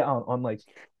throw it down on like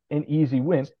an easy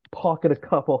win, pocket a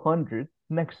couple hundred.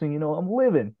 Next thing you know, I'm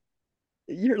living.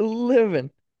 you're living.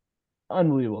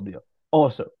 Unbelievable deal.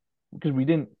 Also, because we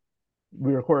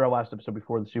recorded our last episode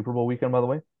before the Super Bowl weekend, by the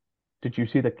way. Did you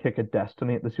see the kick of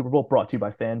destiny at the Super Bowl brought to you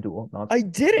by FanDuel? Not I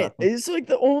didn't. DraftKings. It's like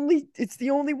it's the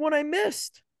only one I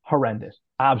missed. Horrendous.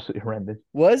 Absolutely horrendous.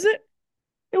 Was it?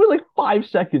 It was like 5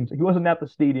 seconds. He wasn't at the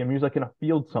stadium. He was like in a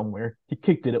field somewhere. He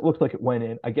kicked it. It looked like it went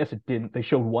in. I guess it didn't. They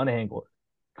showed one angle.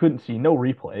 Couldn't see. No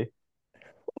replay.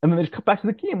 And then they just cut back to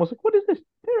the game. I was like, what is this?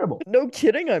 Terrible. No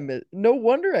kidding, I missed. No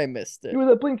wonder I missed it. You were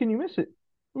that blink and you miss it.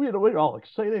 We were all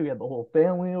excited. We had the whole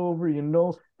family over,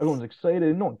 Everyone's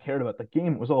excited. No one cared about the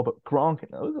game. It was all about Gronk.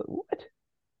 And I was like, what?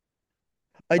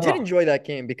 I did Oh. enjoy that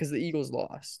game because the Eagles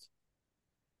lost.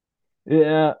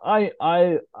 Yeah,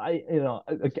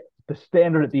 the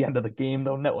standard at the end of the game,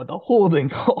 though, net with the holding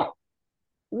call.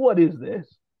 What is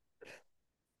this?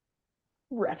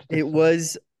 Refs It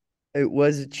decide.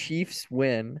 was a Chiefs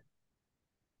win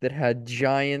that had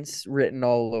Giants written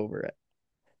all over it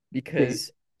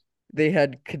because they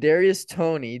had Kadarius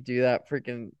Toney do that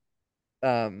freaking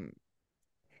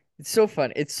it's so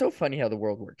fun. It's so funny how the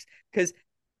world works because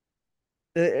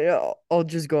I'll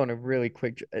just go on a really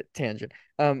quick tangent.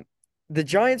 The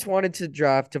Giants wanted to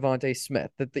draft Devontae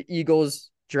Smith that the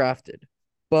Eagles drafted,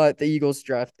 but the Eagles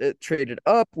traded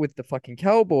up with the fucking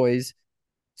Cowboys.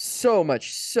 So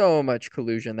much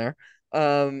collusion there.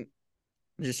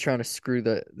 Just trying to screw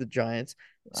the Giants.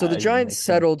 So the It Giants makes sense.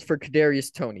 settled for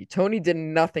Kadarius Toney. Toney did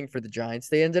nothing for the Giants.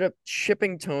 They ended up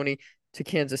shipping Toney to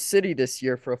Kansas City this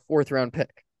year for a 4th-round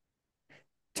pick.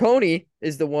 Toney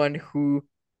is the one who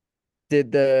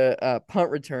did the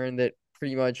punt return that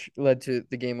pretty much led to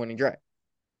the game-winning drive.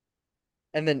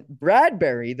 And then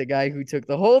Bradbury, the guy who took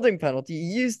the holding penalty,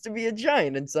 used to be a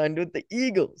Giant and signed with the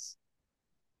Eagles.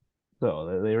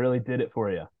 So they really did it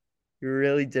for you. He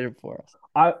really did it for us.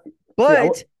 Yeah,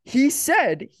 But he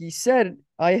said,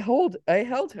 I held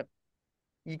him.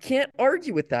 You can't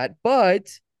argue with that, but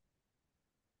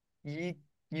you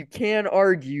can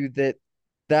argue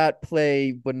that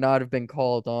play would not have been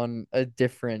called on a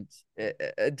different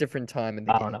time in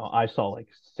the I game. don't know. I saw like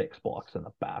 6 blocks in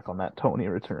the back on that Tony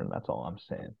return. That's all I'm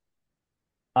saying.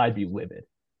 I'd be livid.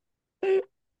 If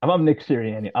I'm Nick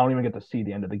Sirianni, I don't even get to see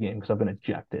the end of the game because I've been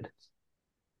ejected.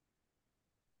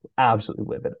 Absolutely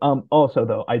livid. Also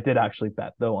though, I did actually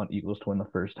bet though on Eagles to win the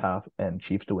first half and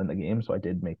Chiefs to win the game, so I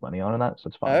did make money on that, so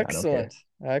it's fine. Excellent.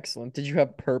 Excellent. Did you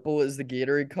have purple as the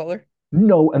Gatorade color?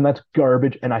 No, and that's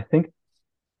garbage, and I think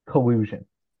collusion.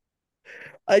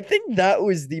 I think that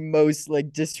was the most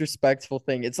like disrespectful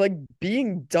thing. It's like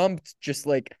being dumped just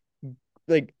like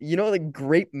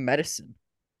grape medicine.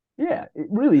 Yeah, it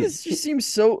really This is. just seems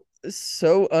so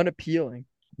unappealing.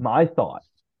 My thought,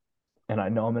 and I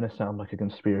know I'm going to sound like a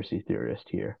conspiracy theorist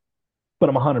here, but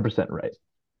I'm 100% right.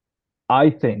 I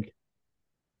think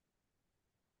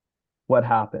what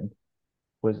happened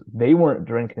was they weren't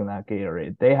drinking that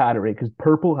Gatorade. They had it right because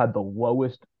Purple had the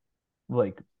lowest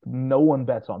Like no one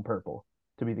bets on purple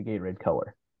to be the Gatorade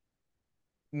color.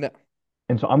 No.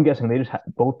 And so I'm guessing they just had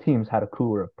both teams had a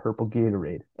cooler of purple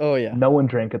Gatorade. Oh yeah. No one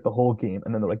drank it the whole game,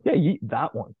 and then they're like, "Yeah, you eat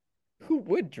that one." Who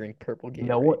would drink purple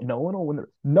No one, Gatorade? no one will win.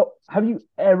 No, have you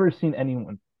ever seen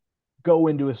anyone go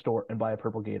into a store and buy a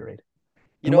purple Gatorade?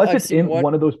 You know, Unless I've it's seen in one.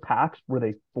 one of those packs where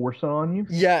they force it on you.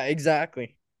 Yeah,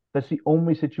 exactly. That's the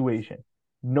only situation.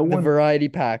 No The one, variety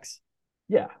packs.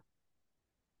 yeah.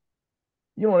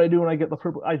 You know what I do when I get the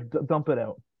purple? I dump it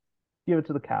out, give it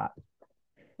to the cat.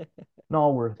 Not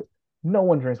worth it. No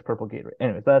one drinks purple Gatorade.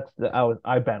 Anyways,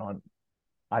 I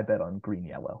bet on green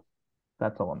yellow.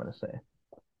 That's all I'm gonna say.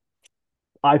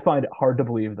 I find it hard to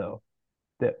believe though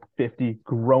that 50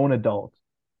 grown adults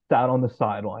sat on the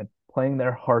sideline playing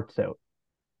their hearts out,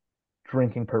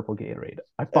 drinking purple Gatorade.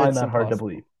 I find It's that hard to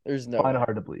believe. impossible. There's no Find it way.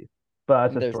 hard to believe. But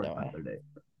that's a There's story no for way. another day.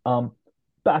 Um,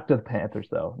 back to the Panthers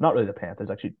though. Not really the Panthers,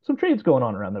 actually. Some trades going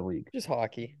on around the league. Just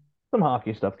hockey. Some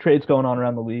hockey stuff. Trades going on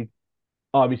around the league.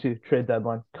 Obviously, trade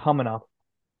deadline coming up.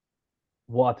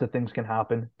 Lots of things can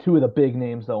happen. Two of the big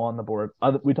names though on the board.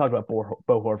 We talked about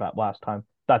Bo Horvat last time.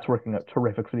 That's working out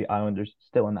terrific for the Islanders.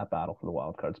 Still in that battle for the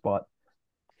wild card spot.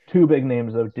 Two big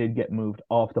names though did get moved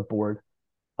off the board.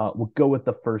 We'll go with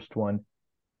the first one.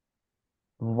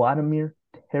 Vladimir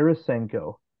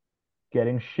Tarasenko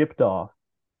getting shipped off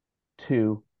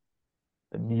to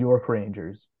the New York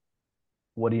Rangers.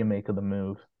 What do you make of the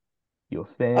move? You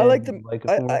a I like fan? the You like it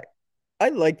I, for? I I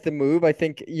like the move. I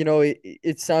think,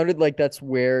 it sounded like that's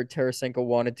where Tarasenko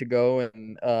wanted to go.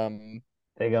 And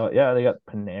They got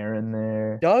Panarin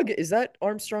there. Doug, is that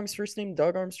Armstrong's first name?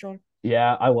 Doug Armstrong?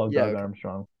 Yeah, I love Yeah, Doug okay.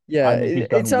 Armstrong. Yeah, I think he's it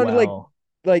done sounded well.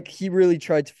 like he really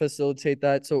tried to facilitate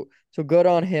that. So good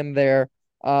on him there.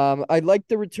 I like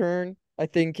the return. I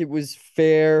think it was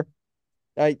fair.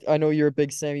 I know you're a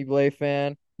big Sammy Blay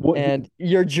fan, What and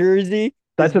your jersey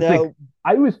That's is the thing. now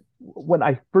I was when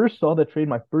I first saw the trade,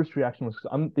 my first reaction was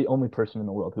I'm the only person in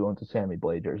the world who owns a Sammy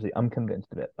Blay jersey. I'm convinced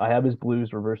of it. I have his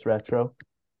Blues reverse retro,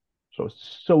 so I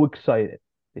was so excited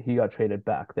that he got traded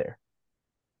back there.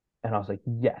 And I was like,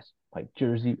 yes, my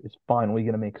jersey is finally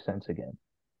gonna make sense again.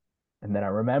 And then I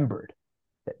remembered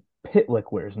that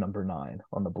Pitlick wears number 9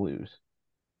 on the Blues.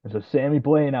 And so Sammy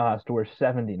Blay now has to wear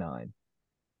 79.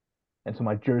 And so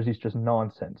my jersey's just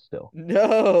nonsense still.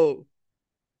 no.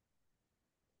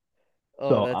 Oh,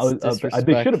 So I that's was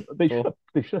they should have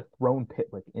disrespectful. thrown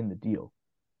Pitlick in the deal.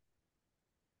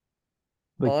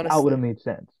 Like that would have Honestly. made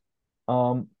sense.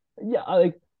 Um, yeah,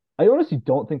 I honestly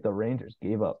don't think the Rangers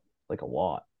gave up like a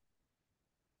lot.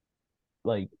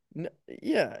 Like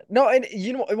Yeah. No, and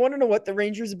I want to know what the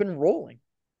Rangers have been rolling.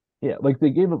 yeah, like they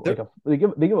gave up They're like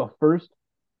they give a first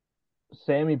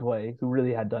Sammy Blay who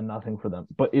really had done nothing for them,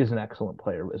 but is an excellent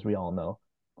player as we all know.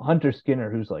 Hunter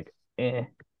Skinner who's like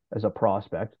as a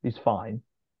prospect, he's fine.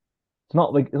 It's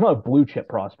not a blue chip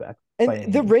prospect And by any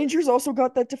the means. Rangers also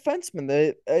got that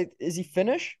defenseman. Is he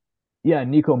Finnish? Yeah,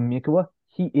 Nico Mikkola,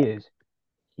 he is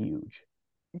huge.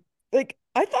 Like,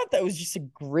 I thought that was just a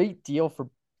great deal for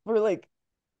like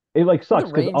It like for the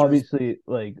sucks because Rangers. obviously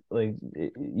they're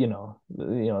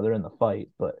in the fight,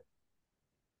 but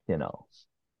you know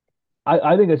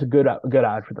I think it's a good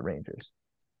ad for the Rangers.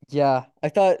 Yeah, I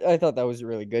thought that was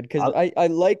really good because I I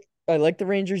like the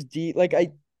Rangers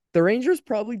the Rangers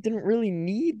probably didn't really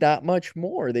need that much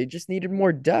more. They just needed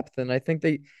more depth, and I think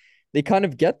they kind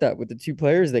of get that with the two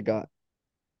players they got.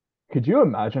 Could you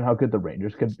imagine how good the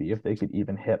Rangers could be if they could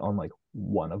even hit on like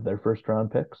one of their first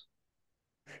round picks?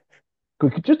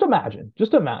 Just imagine,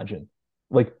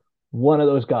 like one of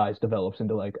those guys develops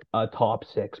into like a top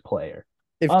 6 player.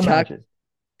 If Imagine,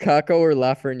 Kako or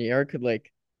Lafreniere could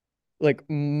like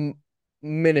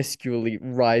minusculely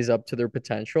rise up to their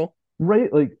potential.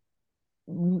 right? Like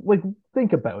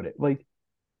think about it. Like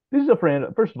this is a friend.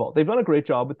 First of all, they've done a great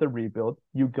job with their rebuild.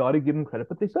 You got to give them credit,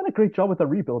 but they've done a great job with the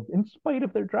rebuild in spite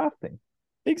of their drafting.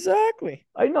 Exactly.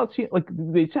 I not seen like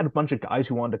they just had a bunch of guys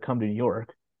who wanted to come to New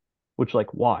York, which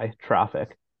like why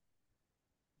traffic,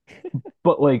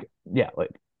 but like yeah,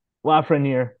 like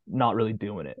Lafreniere not really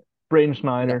doing it. Braden No.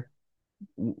 Schneider,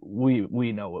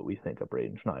 we know what we think of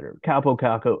Braden Schneider. Capo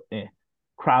Caco,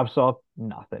 Kravtsov,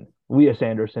 nothing. Elias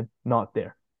Anderson, not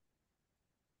there.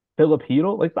 Philip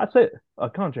Hedl, like that's it.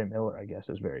 Condre Miller, I guess,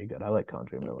 is very good. I like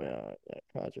Condre Miller. Yeah,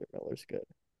 Roger Miller's good.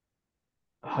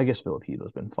 I guess Philip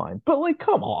Hedl's been fine, but like,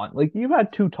 come on, like you've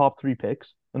had 2 top 3 picks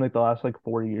in like the last like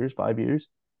 4 years, 5 years.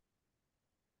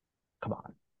 Come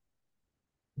on.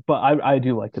 But I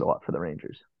do like it a lot for the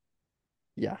Rangers.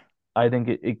 Yeah. I think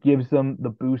it gives them the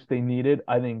boost they needed.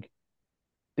 I think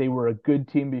they were a good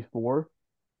team before,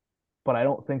 but I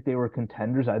don't think they were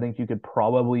contenders. I think you could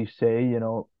probably say,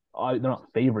 they're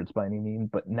not favorites by any means,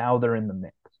 but now they're in the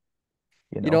mix.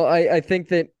 You You know, know, I think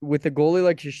that with a goalie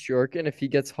like Shishorkin, if he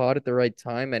gets hot at the right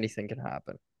time, anything can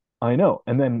happen. I know,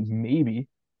 and then maybe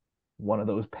one of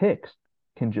those picks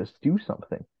can just do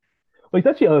something. Like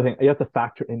that's the other thing you have to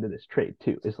factor into this trade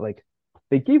too. Is like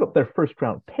they gave up their first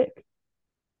round pick,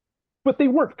 but they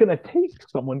weren't gonna take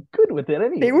someone good with it They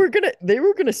anyway.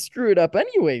 were gonna screw it up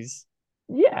anyways.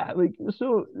 Yeah, like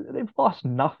so they've lost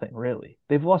nothing really.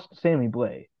 They've lost Sammy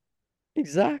Blay.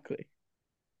 Exactly.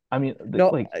 I mean, No,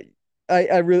 like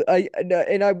I really no,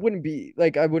 and I wouldn't be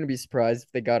surprised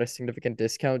if they got a significant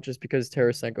discount just because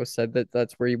Tarasenko said that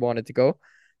that's where he wanted to go.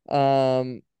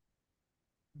 Um,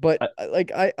 but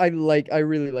I, I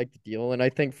really like the deal, and I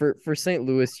think for St.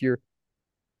 Louis,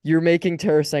 you're making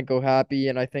Tarasenko happy,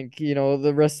 and I think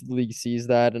the rest of the league sees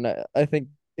that, and I think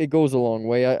it goes a long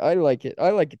way. I like it. I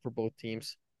like it for both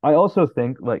teams. I also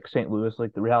think like St. Louis,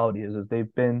 like the reality is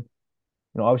they've been,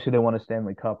 obviously they won a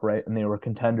Stanley Cup, right? And they were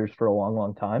contenders for a long,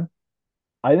 long time.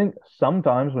 I think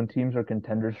sometimes when teams are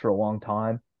contenders for a long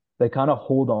time, they kind of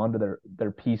hold on to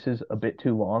their pieces a bit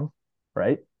too long,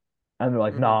 right? And they're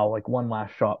like, Hmm. nah, like one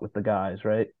last shot with the guys,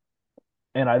 right?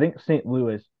 And I think St.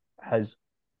 Louis has,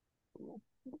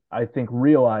 I think,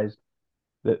 realized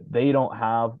that they don't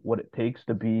have what it takes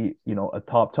to be, a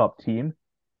top team.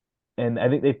 And I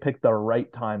think they picked the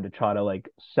right time to try to like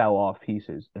sell off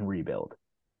pieces and rebuild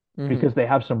Hmm. because they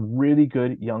have some really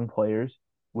good young players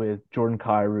with Jordan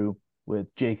Kyrou, with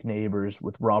Jake Neighbors,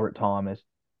 with Robert Thomas.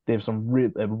 They have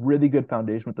a really good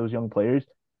foundation with those young players,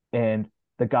 and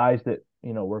the guys that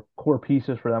were core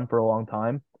pieces for them for a long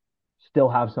time still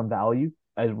have some value,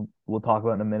 as we'll talk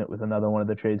about in a minute with another one of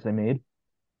the trades they made.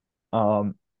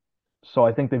 Um, so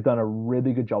I think they've done a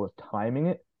really good job of timing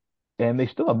it, and they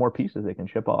still have more pieces they can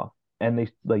ship off, and they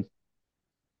like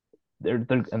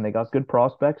they got good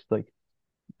prospects. Like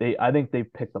I think they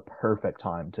picked the perfect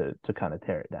time to kind of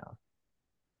tear it down.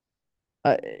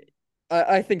 I,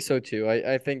 I think so too.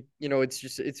 I think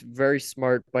it's very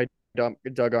smart by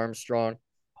Doug Armstrong. Love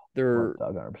They're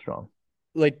Doug Armstrong.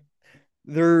 like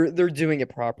they're doing it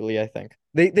properly. I think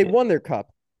they Yeah, won their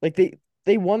cup. Like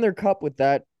they won their cup with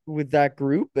that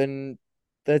group, and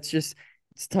that's just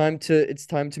it's time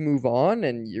to move on,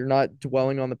 and you're not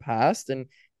dwelling on the past, and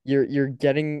you're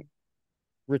getting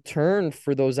return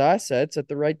for those assets at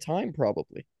the right time,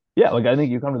 probably. yeah. Like I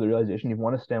think you come to the realization you've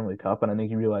won a Stanley Cup, and I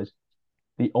think you realize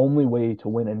the only way to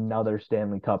win another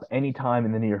Stanley Cup anytime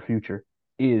in the near future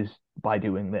is by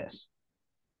doing this.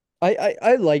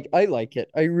 I like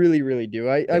it. I really, really do.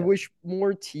 I Yeah, wish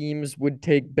more teams would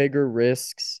take bigger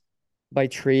risks by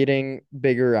trading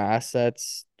bigger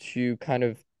assets to kind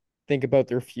of think about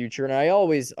their future. And I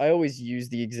always use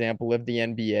the example of the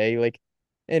NBA, like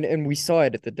and we saw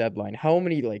it at the deadline. How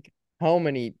many like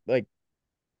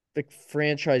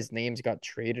franchise names got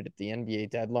traded at the NBA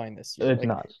deadline this year? it's Like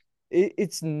nuts.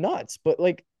 it's nuts, but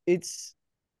like it's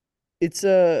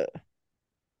a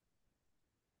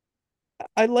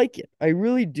I like it. I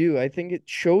really do. I think it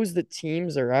shows that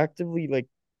teams are actively like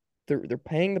they're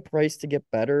paying the price to get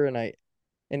better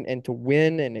and to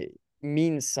win, and it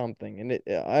means something. And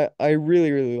I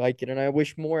really really like it, and I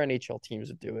wish more NHL teams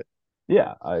would do it.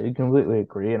 Yeah, I completely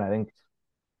agree, and I think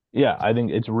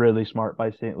it's really smart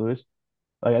by St. Louis.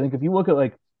 Like I think if you look at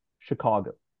like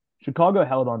Chicago, Chicago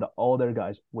held on to all their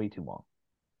guys way too long,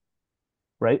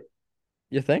 right?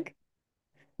 You think?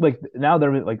 Like now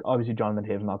they're like obviously Jonathan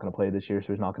Taves not going to play this year,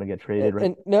 so he's not going to get traded, right?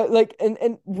 And no, like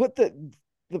and what the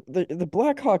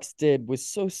Blackhawks did was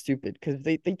so stupid because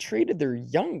they traded their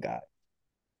young guy.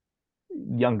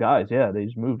 Young guys, yeah, they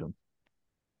just moved them.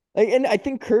 Like, and I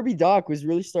think Kirby Doc was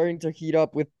really starting to heat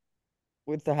up with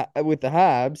the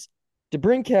Habs.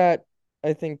 DeBrincat,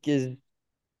 I think, is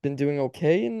been doing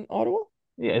okay in Ottawa.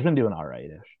 Yeah, he's been doing all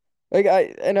right-ish. Like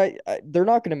they're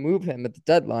not going to move him at the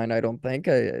deadline. I don't think.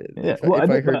 Yeah, well, If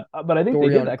I heard but I think they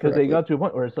did Dorion that because they correctly, got to a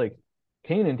point where it's like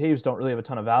Kane and Taves don't really have a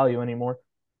ton of value anymore.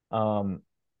 Um,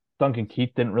 Duncan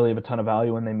Keith didn't really have a ton of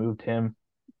value when they moved him.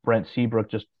 Brent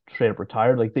Seabrook just straight up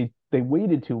retired. Like they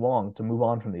waited too long to move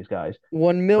on from these guys,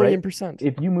 one right? million percent.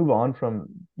 If you move on from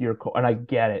and I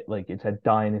get it, like it's a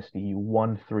dynasty, you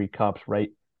won 3 cups, right?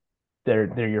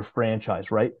 They're your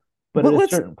franchise, right? But But at a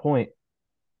certain point,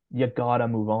 you gotta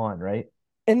move on, right?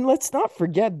 let's not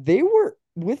forget they were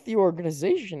with the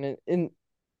organization in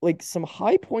like some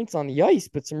high points on the ice,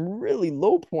 but some really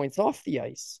low points off the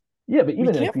ice. Yeah, but We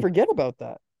even like can't forget about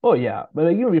that. oh yeah, but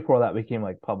like, even before that became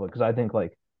like public, because I think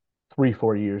like 3,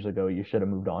 4 years ago you should have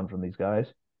moved on from these guys.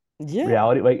 Yeah.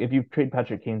 Reality, like if you trade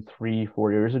Patrick Kane 3,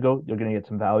 4 years ago, you're gonna get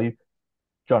some value.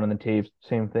 Jonathan Taves,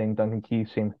 same thing. Duncan Keith,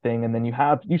 same thing. And then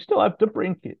you still have to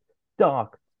bring it,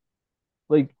 Doc.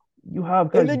 Like you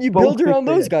have guys And then you both build could around fit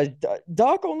those in. guys.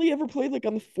 Doc only ever played like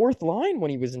on the fourth line when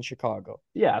he was in Chicago.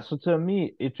 Yeah, so to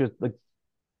me, it just like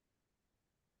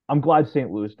I'm glad St.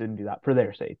 Louis didn't do that for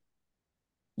their sake.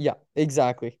 Yeah,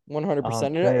 exactly.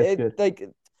 100%. And I think it's good. like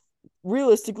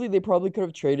realistically, they probably could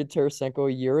have traded Tarasenko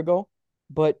a year ago,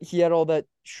 but he had all that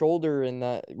shoulder and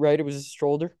that, right? It was his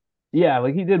shoulder. Yeah,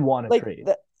 like he did want to Like trade.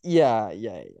 that, yeah.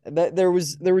 That there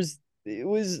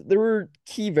were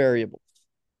key variables.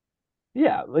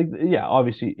 Yeah, like yeah,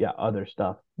 obviously, yeah, other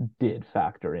stuff did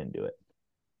factor into it.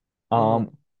 Um,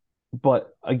 Mm.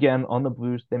 but again, on the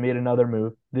Blues, they made another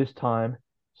move, this time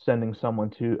sending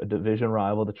someone to a division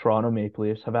rival. The Toronto Maple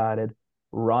Leafs have added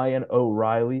Ryan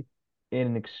O'Reilly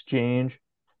in exchange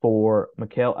for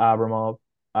Mikhail Abramov,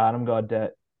 Adam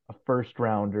Gaudette, a first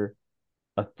rounder,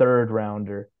 a third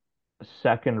rounder, a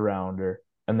second rounder,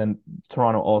 and then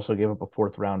Toronto also gave up a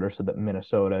fourth rounder so that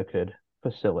Minnesota could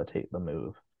facilitate the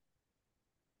move.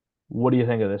 What do you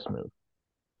think of this move?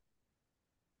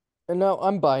 And now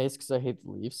I'm biased because I hate the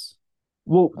Leafs.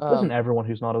 Well, isn't Um, everyone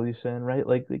who's not a Leafs fan, right?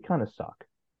 Like they kind of suck.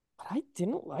 but I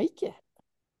didn't like it.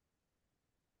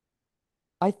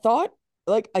 I thought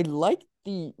like I liked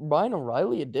the Ryan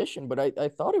O'Reilly edition, but I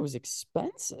thought it was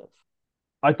expensive.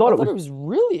 I I thought it thought was it was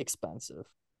really expensive.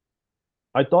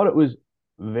 I thought it was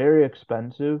very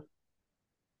expensive,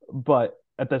 but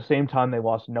at the same time they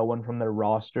lost no one from their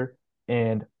roster.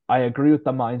 And I agree with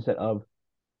the mindset of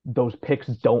those picks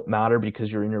don't matter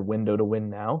because you're in your window to win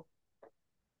now.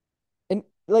 And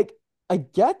like I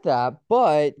get that,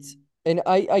 but and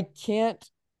I can't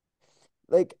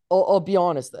like I'll be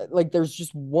honest, like there's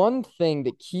just one thing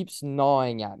that keeps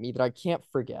gnawing at me that I can't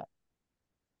forget.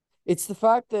 It's the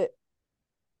fact that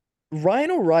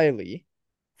Ryan O'Reilly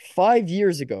 5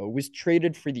 years ago was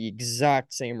traded for the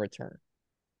exact same return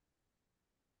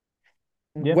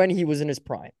Yeah. when he was in his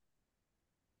prime.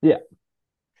 Yeah.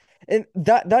 And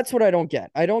that's what I don't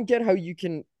get. I don't get how you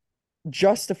can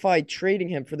justify trading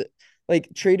him for the like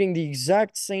trading the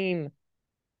exact same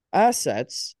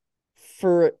assets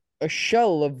for a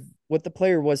shell of what the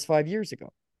player was 5 years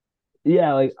ago.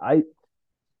 Yeah, like I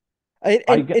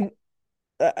I get and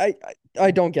I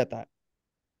I don't get that.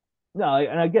 no,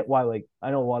 and I get why like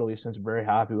I know a lot of Leafs fans are very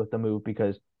happy with the move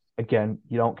because again,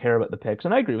 you don't care about the picks.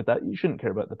 And I agree with that. You shouldn't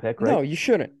care about the pick, right? No, you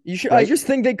shouldn't. You should. I Right? just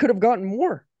think they could have gotten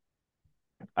more.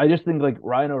 I just think like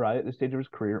Ryan O'Reilly at this stage of his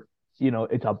career,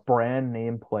 it's a brand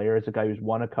name player. It's a guy who's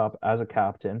won a cup as a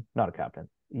captain, not a captain.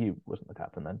 He wasn't the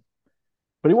captain then,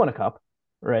 but he won a cup,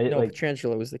 right? No, Like,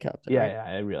 Petrangelo was the captain, yeah, right? yeah,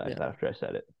 I realized Yeah. that after I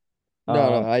said it. No,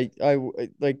 Um,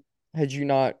 like had you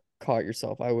not caught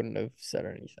yourself, I wouldn't have said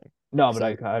anything. no, 'Cause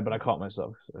but I caught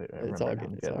myself. So I it's remember all now.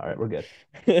 good. It's Good. all All right, we're good.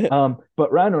 good.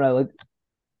 But Ryan O'Reilly,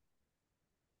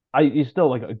 he's still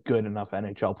like a good enough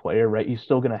NHL player, right? He's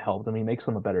still gonna help them. He makes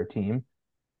them a better team.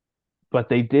 But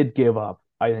they did give up,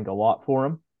 I think, a lot for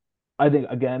him. I think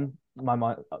again, the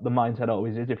mindset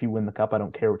always is if you win the cup, I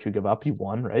don't care what you give up. You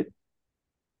won, right?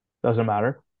 Doesn't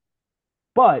matter.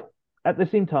 But at the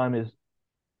same time, is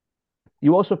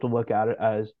you also have to look at it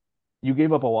as you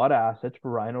gave up a lot of assets for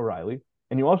Ryan O'Reilly,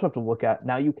 and you also have to look at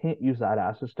now you can't use that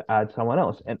assets to add someone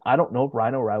else. And I don't know if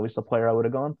Ryan O'Reilly's the player I would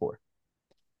have gone for,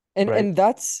 and right? and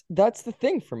that's the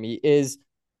thing for me is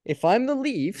if I'm the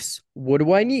Leafs, what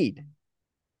do I need?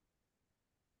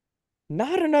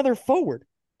 Not another forward,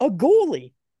 a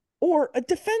goalie, or a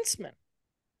defenseman.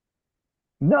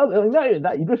 No, not even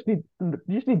that. You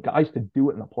just need guys to do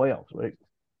it in the playoffs, right?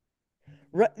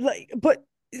 Right? Like, but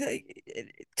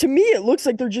to me, it looks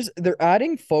like they're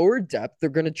adding forward depth. They're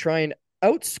going to try and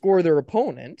outscore their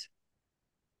opponent.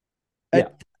 Yeah.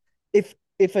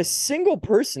 If a single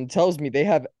person tells me they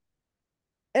have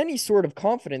any sort of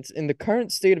confidence in the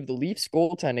current state of the Leafs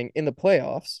goaltending in the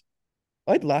playoffs,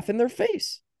 I'd laugh in their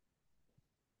face.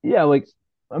 Yeah, like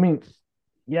I mean,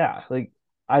 yeah, like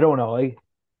I don't know. Like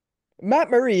Matt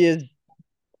Murray is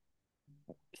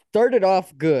started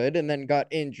off good and then got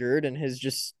injured and has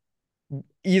just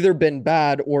either been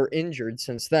bad or injured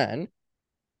since then.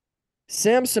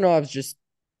 Samsonov's just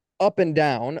up and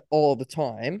down all the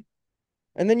time.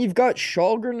 And then you've got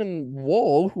Shalgren and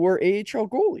Wall who are AHL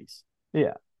goalies.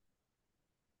 yeah,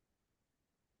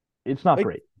 it's not Like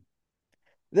great.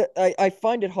 that I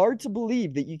find it hard to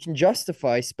believe that you can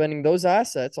justify spending those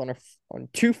assets on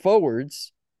two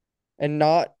forwards and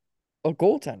not a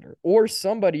goaltender or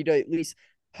somebody to at least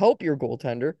help your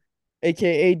goaltender,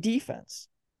 aka defense.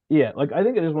 Yeah, like I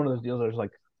think it is one of those deals where it's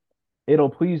like it'll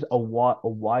please a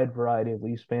wide variety of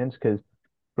Leafs fans because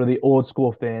for the old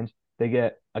school fans, they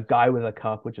get a guy with a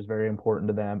cup, which is very important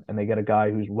to them, and they get a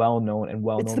guy who's well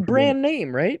It's known the for being brand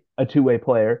name, right? a two-way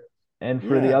player. And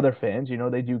for the Yeah. other fans,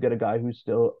 they do get a guy who's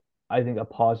still I think, a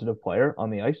positive player on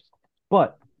the ice.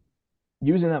 But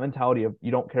using that mentality of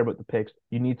you don't care about the picks,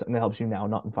 you need something that helps you now,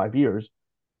 not in 5 years.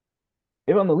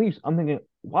 If I'm the Leafs, I'm thinking,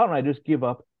 why don't I just give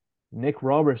up Nick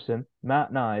Robertson,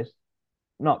 Matt Nyes,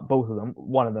 not both of them,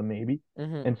 one of them maybe,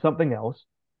 Hmm. and something else,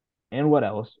 and what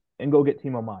else, and go get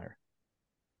Timo Meyer.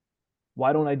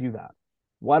 Why don't I do that?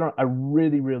 Why don't I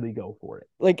really, really go for it?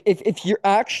 Like if you're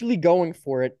actually going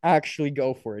for it, actually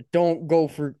go for it. Don't go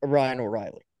for Ryan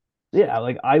O'Reilly. Yeah,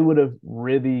 like I would have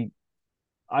gone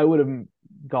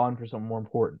for something more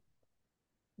important.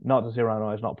 Not to say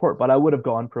Ryan is not important, but I would have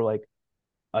gone for like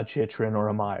a Chitrin or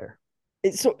a Meyer.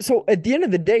 So at the end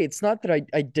of the day, it's not that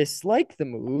I dislike the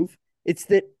move. It's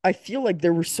that I feel like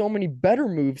there were so many better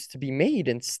moves to be made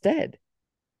instead.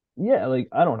 Yeah, like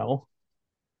I don't know.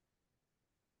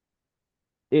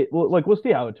 Like we'll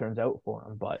see how it turns out for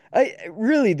him, but I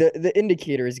really the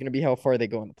indicator is going to be how far they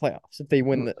go in the playoffs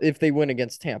if they win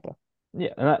against Tampa.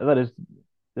 yeah, and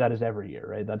that is every year,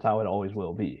 right? That's how it always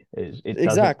will be. Is it doesn't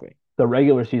Exactly. the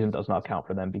regular season does not count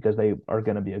for them because they are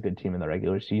going to be a good team in the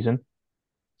regular season,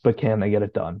 but can they get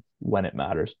it done when it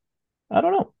matters? I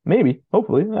don't know. Maybe,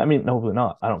 hopefully. I mean, hopefully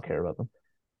not. I don't care about them,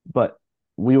 but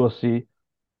we will see.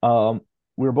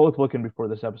 We were both looking before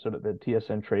this episode at the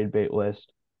TSN trade bait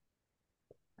list.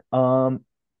 Um,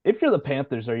 if you're the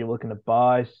Panthers, are you looking to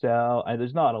buy, sell? And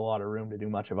there's not a lot of room to do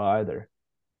much of either.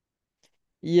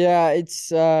 Yeah, it's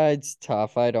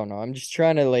tough. I don't know. I'm just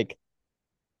trying to like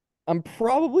I'm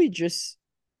probably just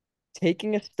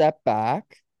taking a step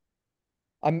back.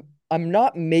 I'm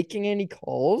not making any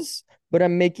calls, but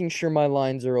I'm making sure my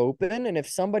lines are open. And if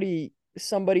somebody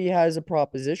has a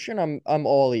proposition, I'm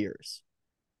all ears.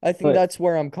 I think But that's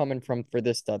where I'm coming from for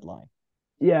this deadline.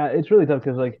 yeah, it's really tough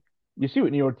because like you see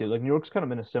what New York did. Like New York's kind of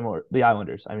been a similar, the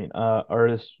Islanders, I mean, are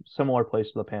a similar place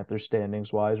to the Panthers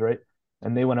standings wise, right?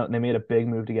 And they went out and they made a big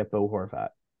move to get Bo Horvat,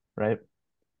 right?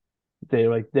 They're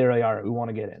like, all right, we want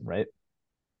to get in, right?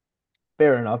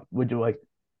 Fair enough. Would you like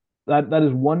that? That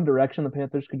is one direction the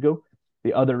Panthers could go.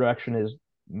 The other direction is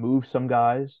move some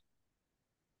guys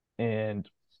and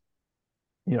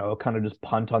kind of just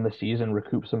punt on the season,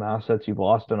 recoup some assets you've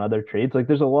lost on other trades. Like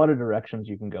there's a lot of directions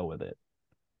you can go with it.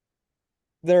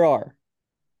 There are.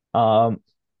 Um,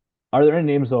 are there any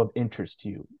names though of interest to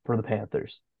you for the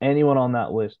Panthers? Anyone on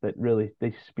that list that really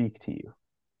they speak to you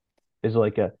is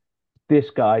like a this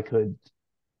guy could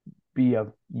be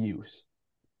of use.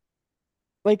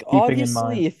 Like Keeping in mind,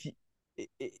 obviously if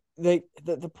like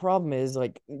the problem is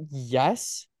like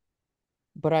yes,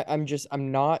 but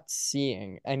I'm not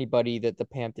seeing anybody that the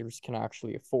Panthers can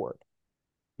actually afford.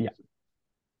 yeah,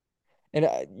 And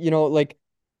like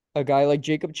a guy like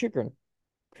Jacob Chikrin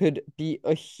could be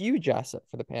a huge asset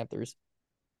for the Panthers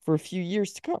for a few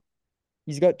years to come.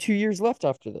 He's got 2 years left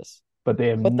after this, but they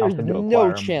have but there's nothing to no acquire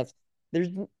him with. chance. There's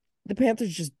the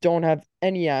Panthers just don't have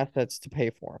any assets to pay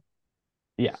for him.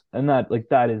 Yeah, and that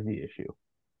is the issue.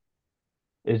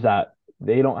 Is that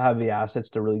they don't have the assets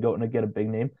to really go and get a big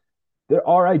name. There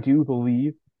are, I do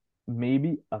believe,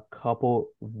 maybe a couple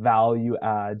value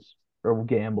adds or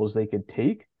gambles they could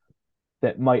take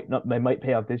that might not they might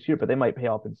pay off this year, but they might pay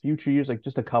off in future years. Like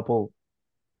just a couple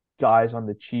guys on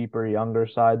the cheaper, younger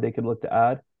side they could look to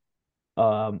add.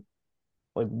 Um,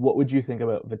 like what would you think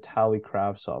about Vitaly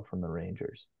Kravtsov from the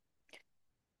Rangers?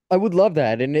 I would love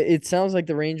that, and it sounds like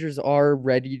the Rangers are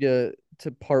ready to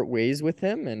part ways with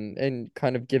him and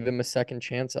kind of give him a second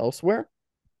chance elsewhere.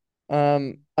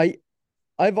 I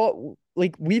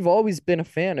like we've always been a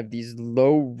fan of these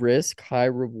low risk, high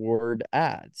reward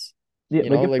ads. Yeah, You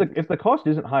like know, like if the cost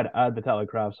isn't high to add Vitaly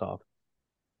Kravtsov,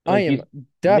 I like he's am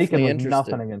making definitely like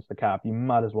nothing interested. against the cap, you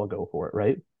might as well go for it,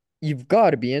 right? You've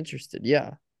got to be interested.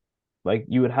 Yeah. Like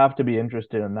you would have to be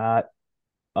interested in that.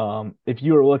 If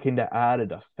you were looking to add a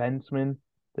defenseman,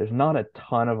 there's not a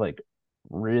ton of like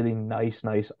really nice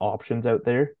options out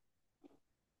there.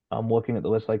 I'm looking at the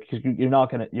list, like because you're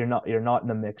not in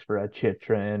the mix for a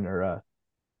Chitrin or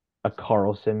a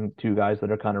Carlson, two guys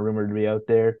that are kind of rumored to be out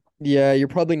there. Yeah, you're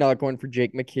probably not going for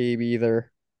Jake McCabe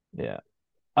either. Yeah,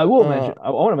 I will Uh, mention. I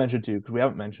want to mention too because we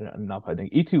haven't mentioned it enough. I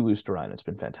think E2 Lusterin has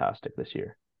been fantastic this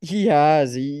year. he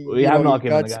has. We have not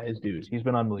given the guy his dues. He's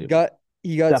been He unbelievable, got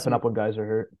he got stepping some up when guys are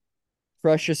hurt.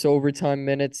 precious overtime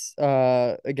minutes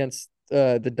against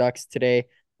the Ducks today.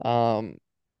 Um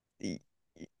he,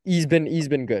 he's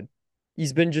been good.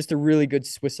 He's been just a really good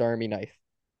Swiss Army knife.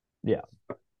 Yeah.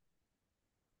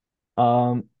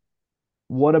 Um,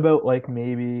 what about like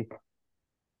maybe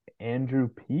Andrew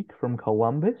Peak from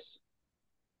Columbus?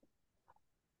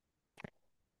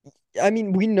 I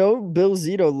mean, we know Bill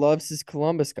Zito loves his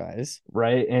Columbus guys.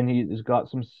 Right? And he's got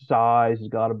some size, he's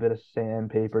got a bit of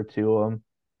sandpaper to him.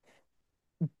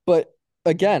 But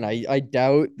again, I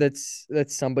doubt that's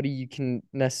somebody you can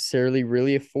necessarily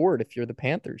really afford if you're the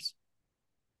Panthers.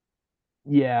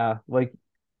 Yeah, like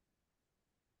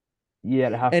yeah,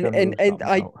 to have And to and move and something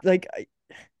I out. like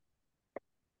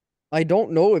I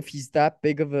don't know if he's that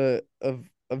big of a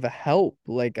help.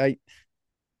 Like I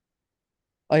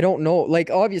don't know. Like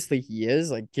obviously he is,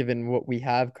 like given what we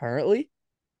have currently,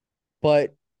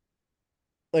 but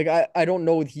like I don't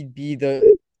know if he'd be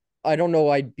the I don't know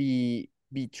I'd be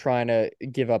trying to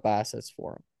give up assets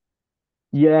for him.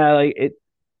 Yeah, like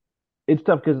it's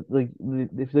tough because like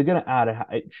if they're gonna add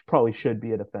it probably should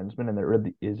be a defenseman, and there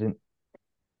really isn't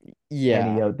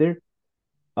any Yeah. out there.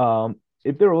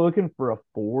 If they were looking for a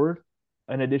forward,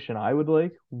 an addition I would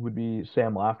like would be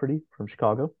Sam Lafferty from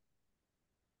Chicago.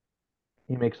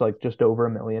 He makes like just over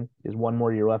 $1 million. He has one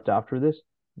more year left after this.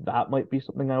 That might be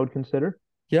something I would consider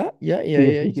Yeah, yeah, yeah, because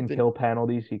yeah. he He's can been kill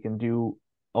penalties. He can do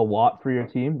a lot for your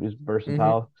team. He's hmm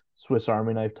versatile, Swiss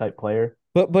Army knife type player.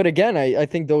 But again, I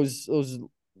think those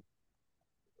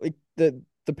like the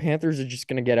Panthers are just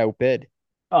gonna get outbid,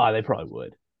 Oh, they probably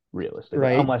would, realistically,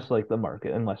 right? unless like the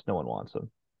market, unless no one wants them.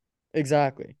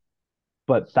 Exactly.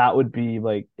 But that would be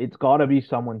like it's got to be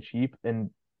someone cheap, and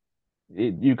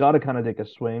you got to kind of take a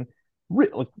swing.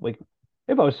 Like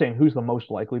if I was saying who's the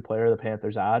most likely player the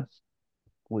Panthers add,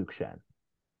 Luke Shen,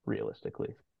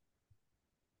 realistically,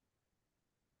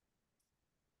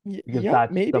 because Yeah,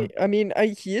 that's maybe. the I mean,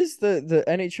 he is the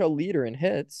NHL leader in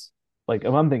hits. like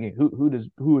if I'm thinking who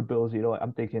would Bill Zito,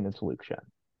 I'm thinking it's Luke Shen.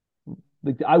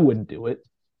 Like I wouldn't do it,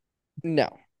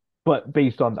 No. but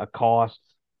based on the cost,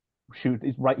 shoot,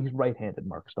 he's right-handed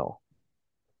Mark Stahl.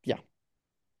 Yeah.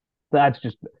 That's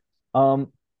just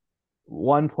um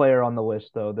one player on the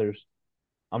list though. There's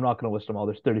I'm not going to list them all.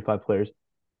 There's 35 players.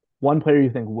 One player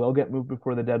you think will get moved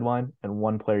before the deadline, and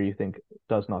one player you think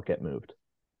does not get moved.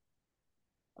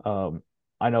 Um,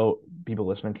 I know people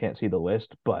listening can't see the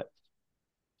list, but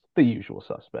the usual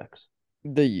suspects.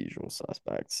 The usual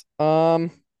suspects.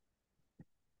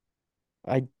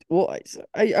 I well,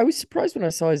 I was surprised when I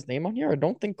saw his name on here. I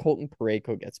don't think Colton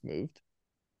Parayko gets moved.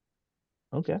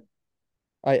 Okay.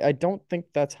 I don't think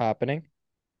that's happening.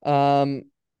 Um,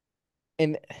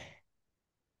 and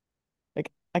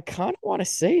like I kind of want to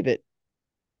say that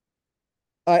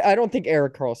I don't think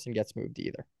Eric Carlson gets moved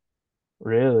either.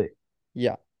 Really?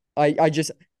 Yeah, I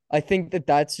think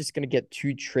that's just gonna get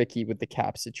too tricky with the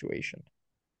cap situation.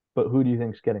 But who do you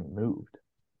think's getting moved?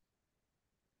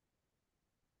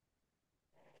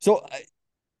 So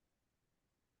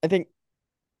I think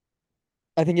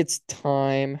I think it's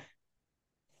time.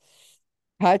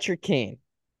 Patrick Kane.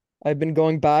 I've been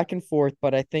going back and forth,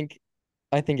 but I think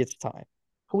it's time.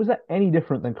 How is that any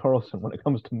different than Carlson when it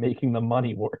comes to making the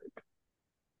money work?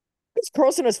 Because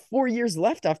Carlson has 4 years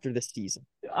left after this season.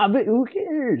 I mean, who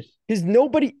cares? Because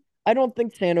nobody, I don't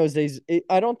think San Jose's,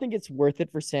 I don't think it's worth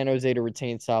it for San Jose to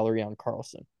retain salary on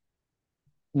Carlson.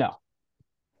 No,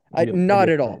 it'd be Not a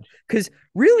at all. smidge. Because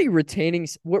really,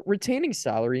 what retaining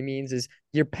salary means is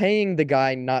you're paying the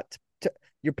guy not to,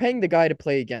 you're paying the guy to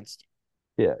play against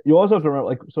Yeah, you also have to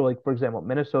remember, like for example,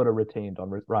 Minnesota retained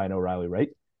on Ryan O'Reilly, right?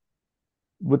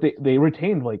 What they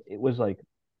retained, like it was like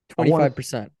you. I want to,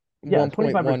 25%, yeah,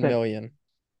 25%. 1.1 million,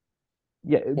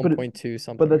 Yeah, 1.2,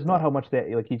 but something that's like not that. how much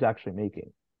he's actually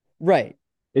making. Right.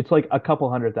 It's like a couple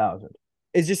 100,000.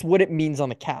 It's just what it means on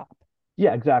the cap.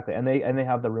 Yeah, exactly. And they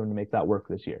have the room to make that work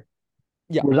this year.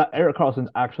 Yeah. Whereas Eric Carlson's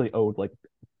actually owed like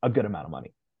a good amount of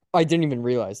money. I didn't even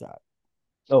realize that.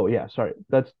 Oh yeah, sorry.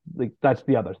 That's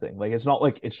the other thing. Like it's not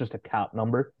like it's just a cap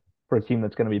number for a team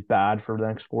that's going to be bad for the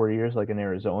next 4 years, like in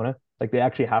Arizona. Like they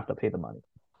actually have to pay the money.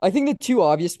 I think the two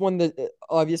obvious ones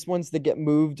that get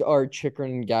moved are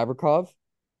Chikrin and Gavrikov.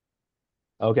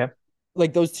 Okay.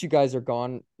 Like those two guys are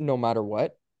gone no matter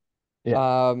what.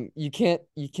 Yeah. You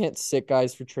can't sit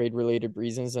guys for trade related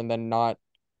reasons and then not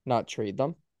trade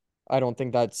them. I don't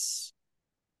think that's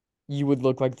you would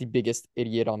look like the biggest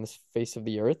idiot on this face of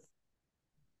the earth.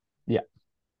 Yeah.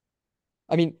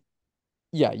 I mean,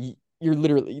 yeah, you're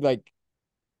literally like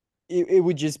it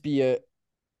would just be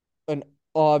an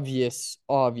obvious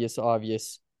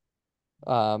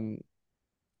um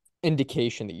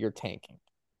indication that you're tanking.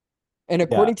 And Yeah.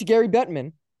 according to Gary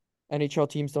Bettman, NHL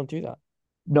teams don't do that.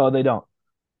 No, they don't.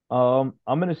 I'm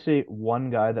gonna say one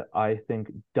guy that I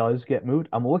think does get moved.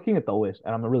 I'm looking at the list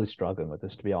and I'm really struggling with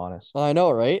this to be honest. I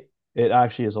know, right? It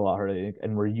actually is a lot harder,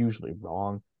 and we're usually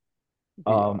wrong.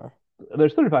 We Um, are.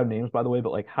 there's 35 names by the way,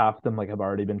 but like half of them like have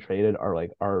already been traded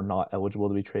are not eligible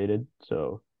to be traded.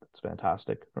 So that's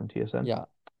fantastic from TSN. Yeah.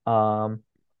 Um,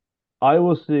 I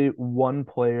will say one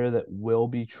player that will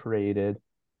be traded.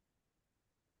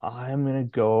 I'm gonna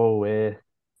go with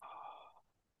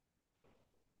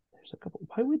a couple.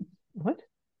 Why would what?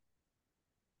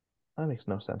 That makes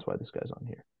no sense why this guy's on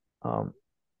here.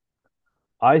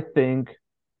 I think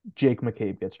Jake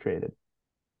McCabe gets traded.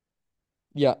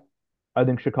 Yeah, I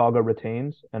think Chicago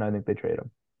retains, and I think they trade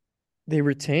him. they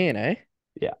retain, eh?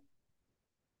 Yeah,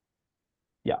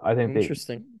 yeah. I think they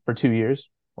Interesting. for 2 years.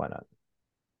 Why not?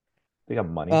 They got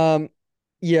money.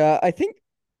 Yeah, I think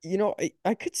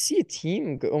I could see a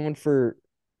team going for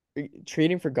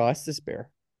trading for Gostisbehere.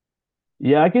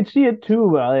 Yeah, I could see it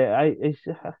too. But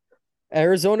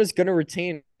Arizona's gonna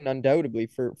retain undoubtedly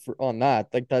for on that.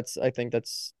 Like I think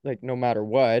that's like no matter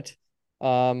what.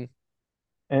 Um,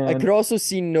 I and could also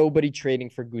see nobody trading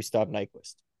for Gustav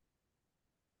Nyquist.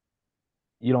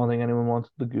 you don't think anyone wants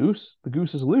the goose? The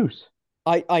goose is loose.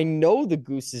 I know the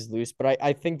goose is loose, but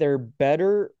I think there are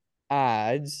better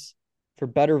ads for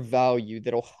better value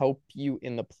that'll help you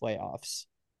in the playoffs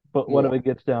But what if more. it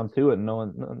gets down to it and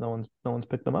no one's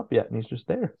picked them up yet and he's just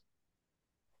there?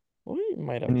 Well, you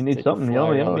might have And you to need take a something,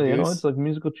 flyer on the it's goose. like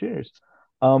musical chairs.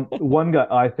 One guy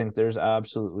I think there's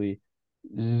absolutely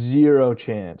zero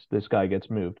chance this guy gets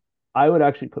moved. I would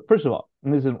actually put first of all,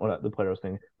 and this isn't what the player was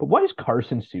thinking, but why is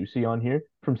Carson Soucy on here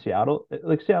from Seattle?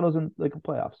 Like Seattle's in like the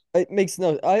playoffs. It makes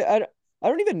no. I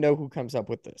don't even know who comes up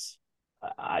with this.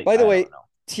 I By the don't way, know.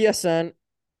 TSN,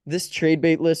 this trade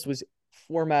bait list was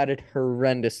formatted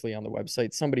horrendously on the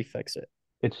website. Somebody fix it.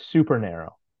 It's super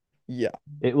narrow. Yeah.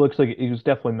 It looks like it was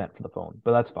definitely meant for the phone,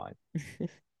 but that's fine.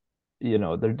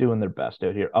 They're doing their best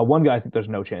out here. One guy I think there's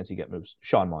no chance he get moves.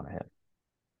 Sean Monahan.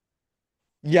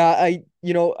 Yeah,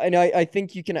 I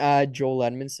think you can add Joel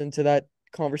Edmondson to that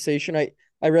conversation.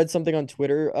 I read something on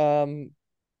Twitter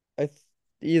I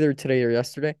either today or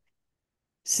yesterday.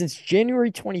 Since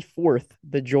January 24th,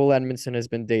 the Joel Edmondson has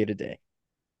been day to day.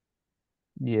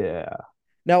 Yeah.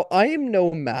 Now, I am no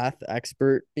math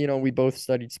expert. We both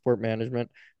studied sport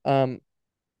management.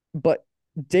 But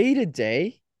day to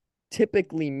day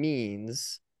typically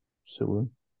means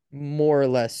Soon. more or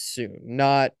less soon,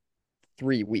 not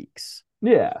 3 weeks.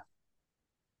 Yeah.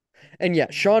 And yeah,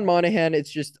 Sean Monahan,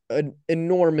 it's just an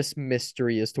enormous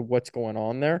mystery as to what's going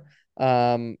on there.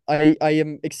 I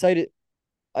am excited.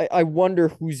 I wonder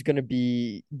who's going to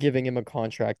be giving him a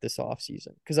contract this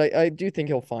offseason because I do think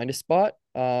he'll find a spot.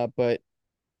 But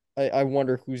I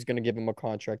wonder who's going to give him a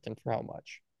contract and for how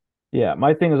much. Yeah.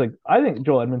 My thing is like I think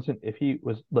Joel Edmondson, if he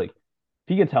was like if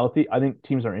he gets healthy, I think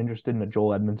teams are interested in a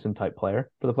Joel Edmondson type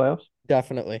player for the playoffs.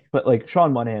 Definitely. But like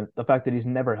Sean Monahan, the fact that he's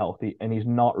never healthy and he's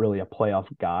not really a playoff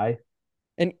guy.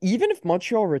 And even if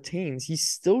Montreal retains, he's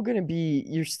still going to be,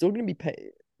 you're still going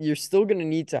to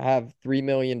need to have $3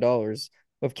 million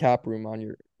of cap room on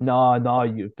your. No,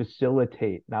 you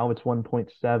facilitate. Now it's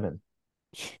 1.7.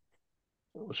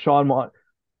 Sean Mon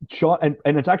Sean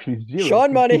and it's actually zero.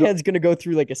 Sean Monahan's going to go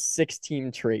through like a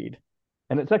 6-team trade.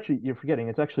 And it's actually you're forgetting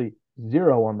it's actually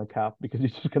zero on the cap because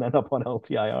he's just gonna end up on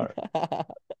LTIR.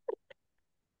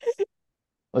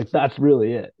 Like that's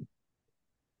really it.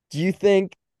 Do you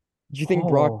think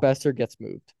Brock Oh, Besser gets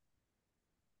moved?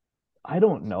 I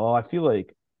don't know. I feel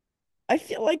like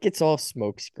it's all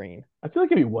smokescreen. I feel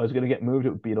like if he was gonna get moved,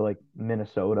 it would be to like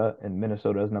Minnesota, and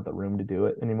Minnesota doesn't have the room to do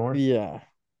it anymore. Yeah.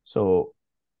 So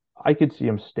I could see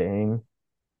him staying.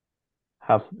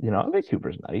 I think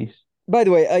Cooper's nice. By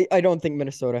the way, I don't think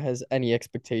Minnesota has any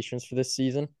expectations for this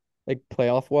season, like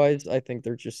playoff wise. I think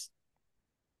they're just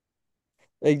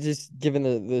like just given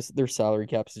their salary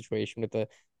cap situation with the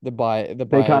buys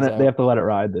They out. have to let it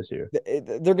ride this year.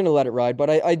 They're gonna let it ride, but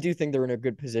I do think they're in a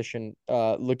good position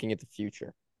looking at the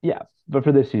future. Yeah, but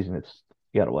for this season, it's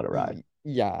you got to let it ride.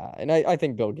 Yeah, and I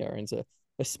think Bill Guerin's a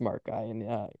smart guy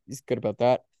and he's good about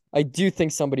that. I do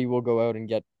think somebody will go out and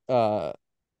get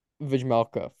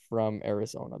Vijmelka from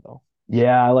Arizona though.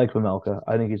 Yeah, I like Vamelka.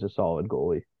 I think he's a solid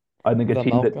goalie. I think a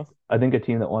team that Vejmelka. I think a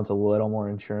team that wants a little more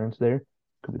insurance there,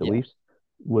 could be the Yeah. Leafs,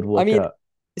 would I look mean,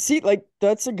 see, like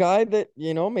that's a guy that,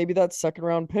 maybe that second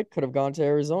round pick could have gone to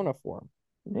Arizona for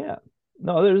him. yeah.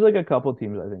 No, there's like a couple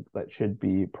teams I think that should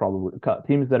be probably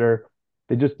teams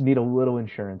they just need a little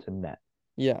insurance in net.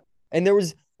 Yeah. And there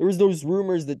was those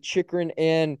rumors that Chikrin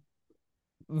and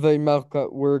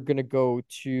Vejmelka were gonna go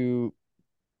to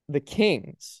the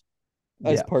Kings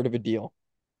as Yeah, part of a deal.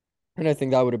 And I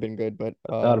think that would have been good, but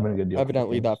that would have been a good deal for the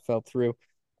evidently Kings. that fell through.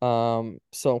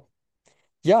 So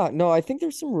yeah, no, I think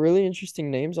there's some really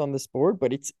interesting names on this board,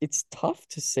 but it's tough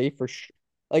to say for sure.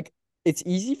 Like it's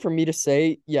easy for me to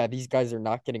say, yeah, these guys are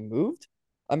not getting moved.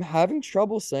 I'm having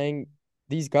trouble saying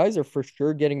these guys are for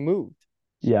sure getting moved.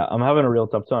 Yeah, I'm having a real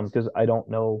tough time because I don't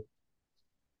know.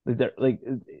 Like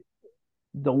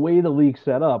the way the league's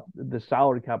set up, the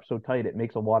salary cap's so tight, it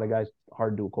makes a lot of guys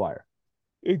hard to acquire.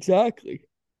 Exactly.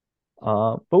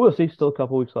 But we'll see. Still a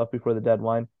couple weeks left before the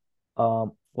deadline.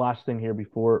 Last thing here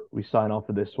before we sign off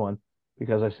for this one,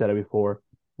 because I said it before,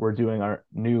 we're doing our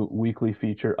new weekly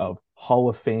feature of Hall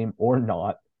of Fame or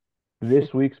not.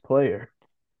 This week's player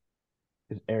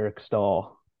is Eric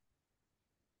Stahl.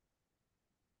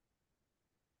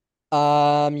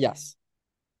 Yes.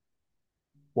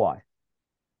 Why?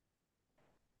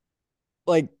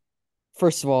 Like,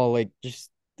 first of all, like just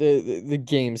the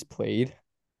games played.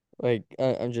 Like,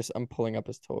 I'm pulling up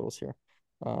his totals here.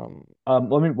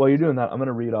 Let me while you're doing that, I'm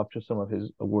gonna read off just some of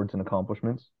his awards and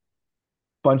accomplishments.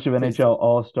 Bunch of Please NHL do.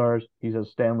 All-Stars. He's a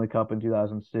Stanley Cup in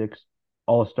 2006,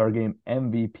 All-Star Game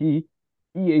MVP,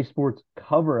 EA Sports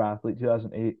Cover Athlete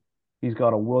 2008. He's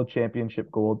got a World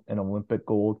Championship gold and Olympic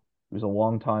gold. He was a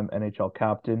longtime NHL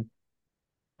captain,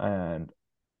 and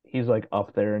he's like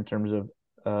up there in terms of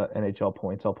NHL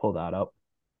points. I'll pull that up.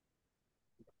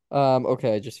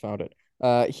 Okay, I just found it.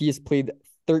 He has played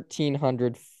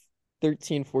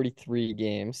 1,343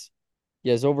 games. He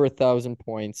has over 1,000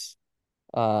 points.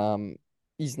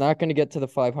 He's not going to get to the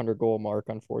 500 goal mark,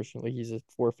 unfortunately. He's at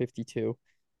 452.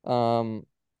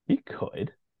 He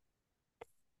could.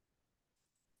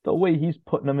 The way he's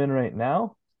putting them in right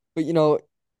now. But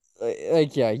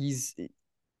like yeah,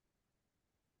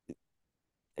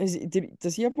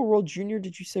 does he have a World Junior?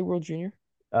 Did you say World Junior?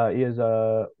 He has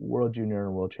a World Junior and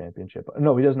a World Championship.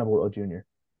 No, he doesn't have a World Junior.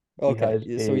 He Okay, has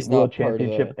so a he's World not part of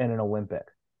Championship the. and an Olympic.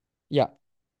 Yeah.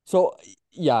 So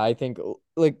yeah, I think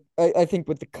I think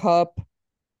with the Cup,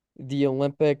 the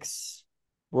Olympics,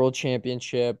 World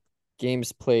Championship,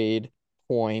 games played,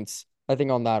 points. I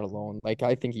think on that alone, like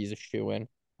I think he's a shoe-in.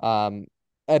 Um,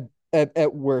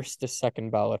 at worst, a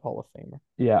second ballot Hall of Famer.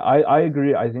 Yeah, I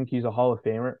agree. I think he's a Hall of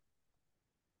Famer.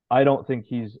 I don't think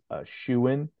he's a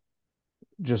shoe-in.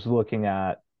 Just looking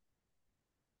at,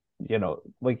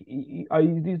 like he's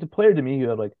a player to me who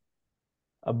had like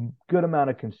a good amount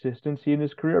of consistency in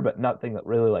his career, but nothing that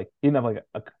really like he didn't have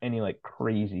like any like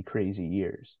crazy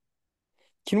years.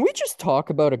 Can we just talk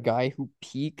about a guy who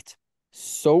peaked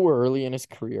so early in his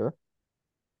career?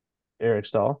 Eric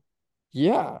Stahl.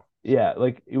 Yeah. Yeah,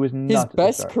 like it was His nuts at the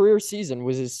best start. career season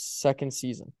was his second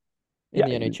season in Yeah,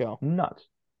 the he was NHL. nuts.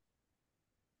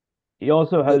 He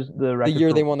also The has the the record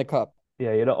year they for won the cup.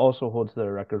 yeah, he also holds the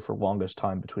record for longest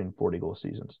time between 40 goal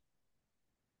seasons.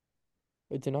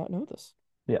 I did not know this.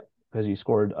 Yeah, because he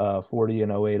scored 40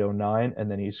 in 08, 09, and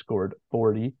then he scored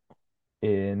 40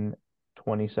 in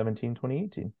 2017,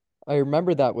 2018. I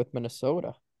remember that with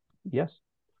Minnesota. Yes.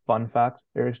 Fun fact,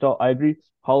 Eric Stahl. I agree.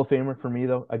 Hall of Famer for me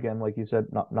though. Again, like you said,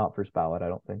 not first ballot, I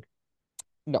don't think.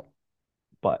 No,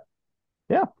 But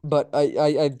yeah. but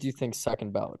I do think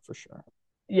second ballot for sure.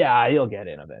 Yeah, he'll get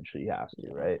in eventually. He has to,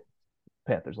 Yeah. right?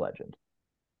 Panthers legend.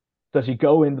 Does he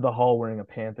go into the hall wearing a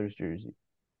Panthers jersey?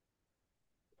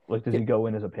 Like, does he go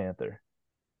in as a Panther?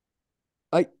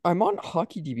 I'm on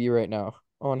Hockey DB right now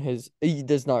on his. He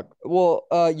does not. Well,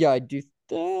 yeah, I do.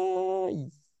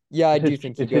 Yeah, I do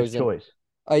think he It's his goes in. choice.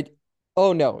 I.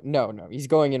 Oh no. He's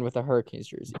going in with a Hurricanes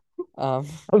jersey. I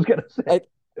was gonna say.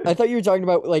 I thought you were talking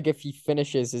about like if he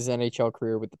finishes his NHL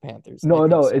career with the Panthers. No, I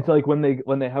think it's so. like when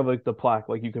they have like the plaque,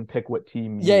 like you can pick what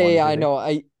team you Yeah, want yeah, to I be.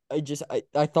 know.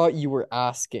 I thought you were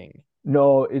asking.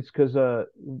 No, it's because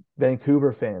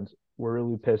Vancouver fans were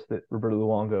really pissed that Roberto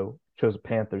Luongo chose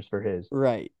Panthers for his.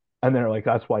 Right. And they're like,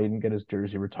 that's why he didn't get his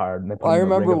jersey retired. And they put I him in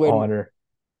the Ring remember of when Honor.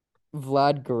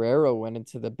 Vlad Guerrero went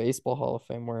into the Baseball Hall of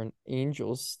Fame wearing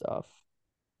Angels stuff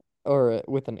or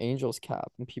with an Angels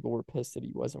cap, and people were pissed that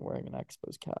he wasn't wearing an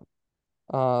Expos cap.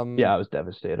 Yeah, I was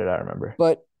devastated. I remember.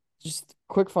 But just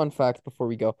quick fun fact before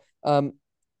we go.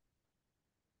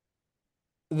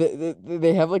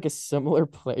 They have like a similar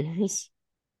players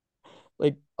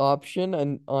like option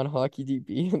and on Hockey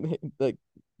DB, and like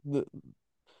the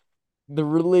the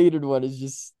related one is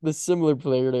just the similar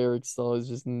player to Eric Stahl is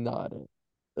just not it.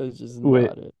 It's just Wait.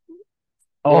 not it.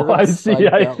 Oh, Eric I see. I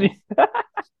Seidel. see.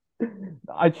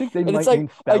 I think they And it's might like need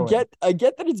spelling. I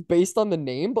get that it's based on the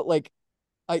name, but like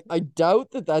I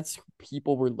doubt that that's who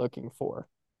people were looking for.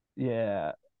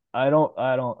 Yeah. I don't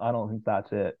think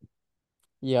that's it.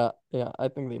 Yeah, I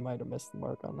think they might have missed the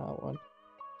mark on that one.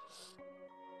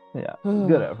 Yeah.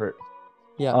 Good effort.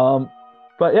 Yeah.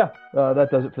 But yeah, that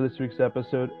does it for this week's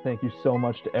episode. Thank you so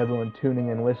much to everyone tuning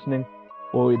and listening.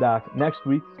 We'll be back next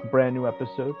week, brand new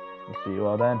episode. We'll see you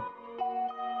all then.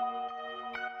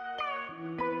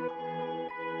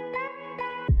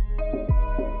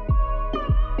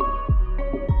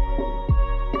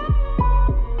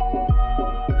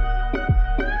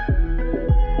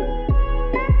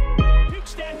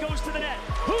 Stand goes to the net.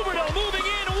 Huberdeau moving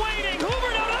in, waiting.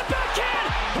 Huberdeau to the backhand.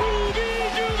 Hoogie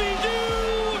doogie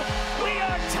doo. We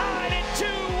are tied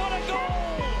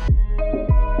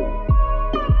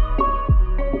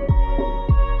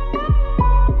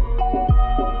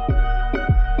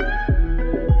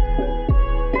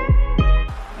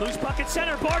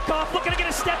Barkov looking to get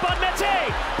a step on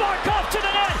Mete. Barkov to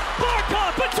the net.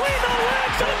 Barkov between the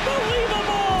legs.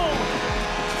 Unbelievable.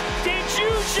 Did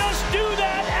you just do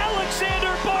that,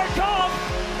 Alexander Barkov?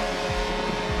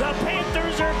 The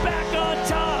Panthers are back on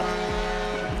top.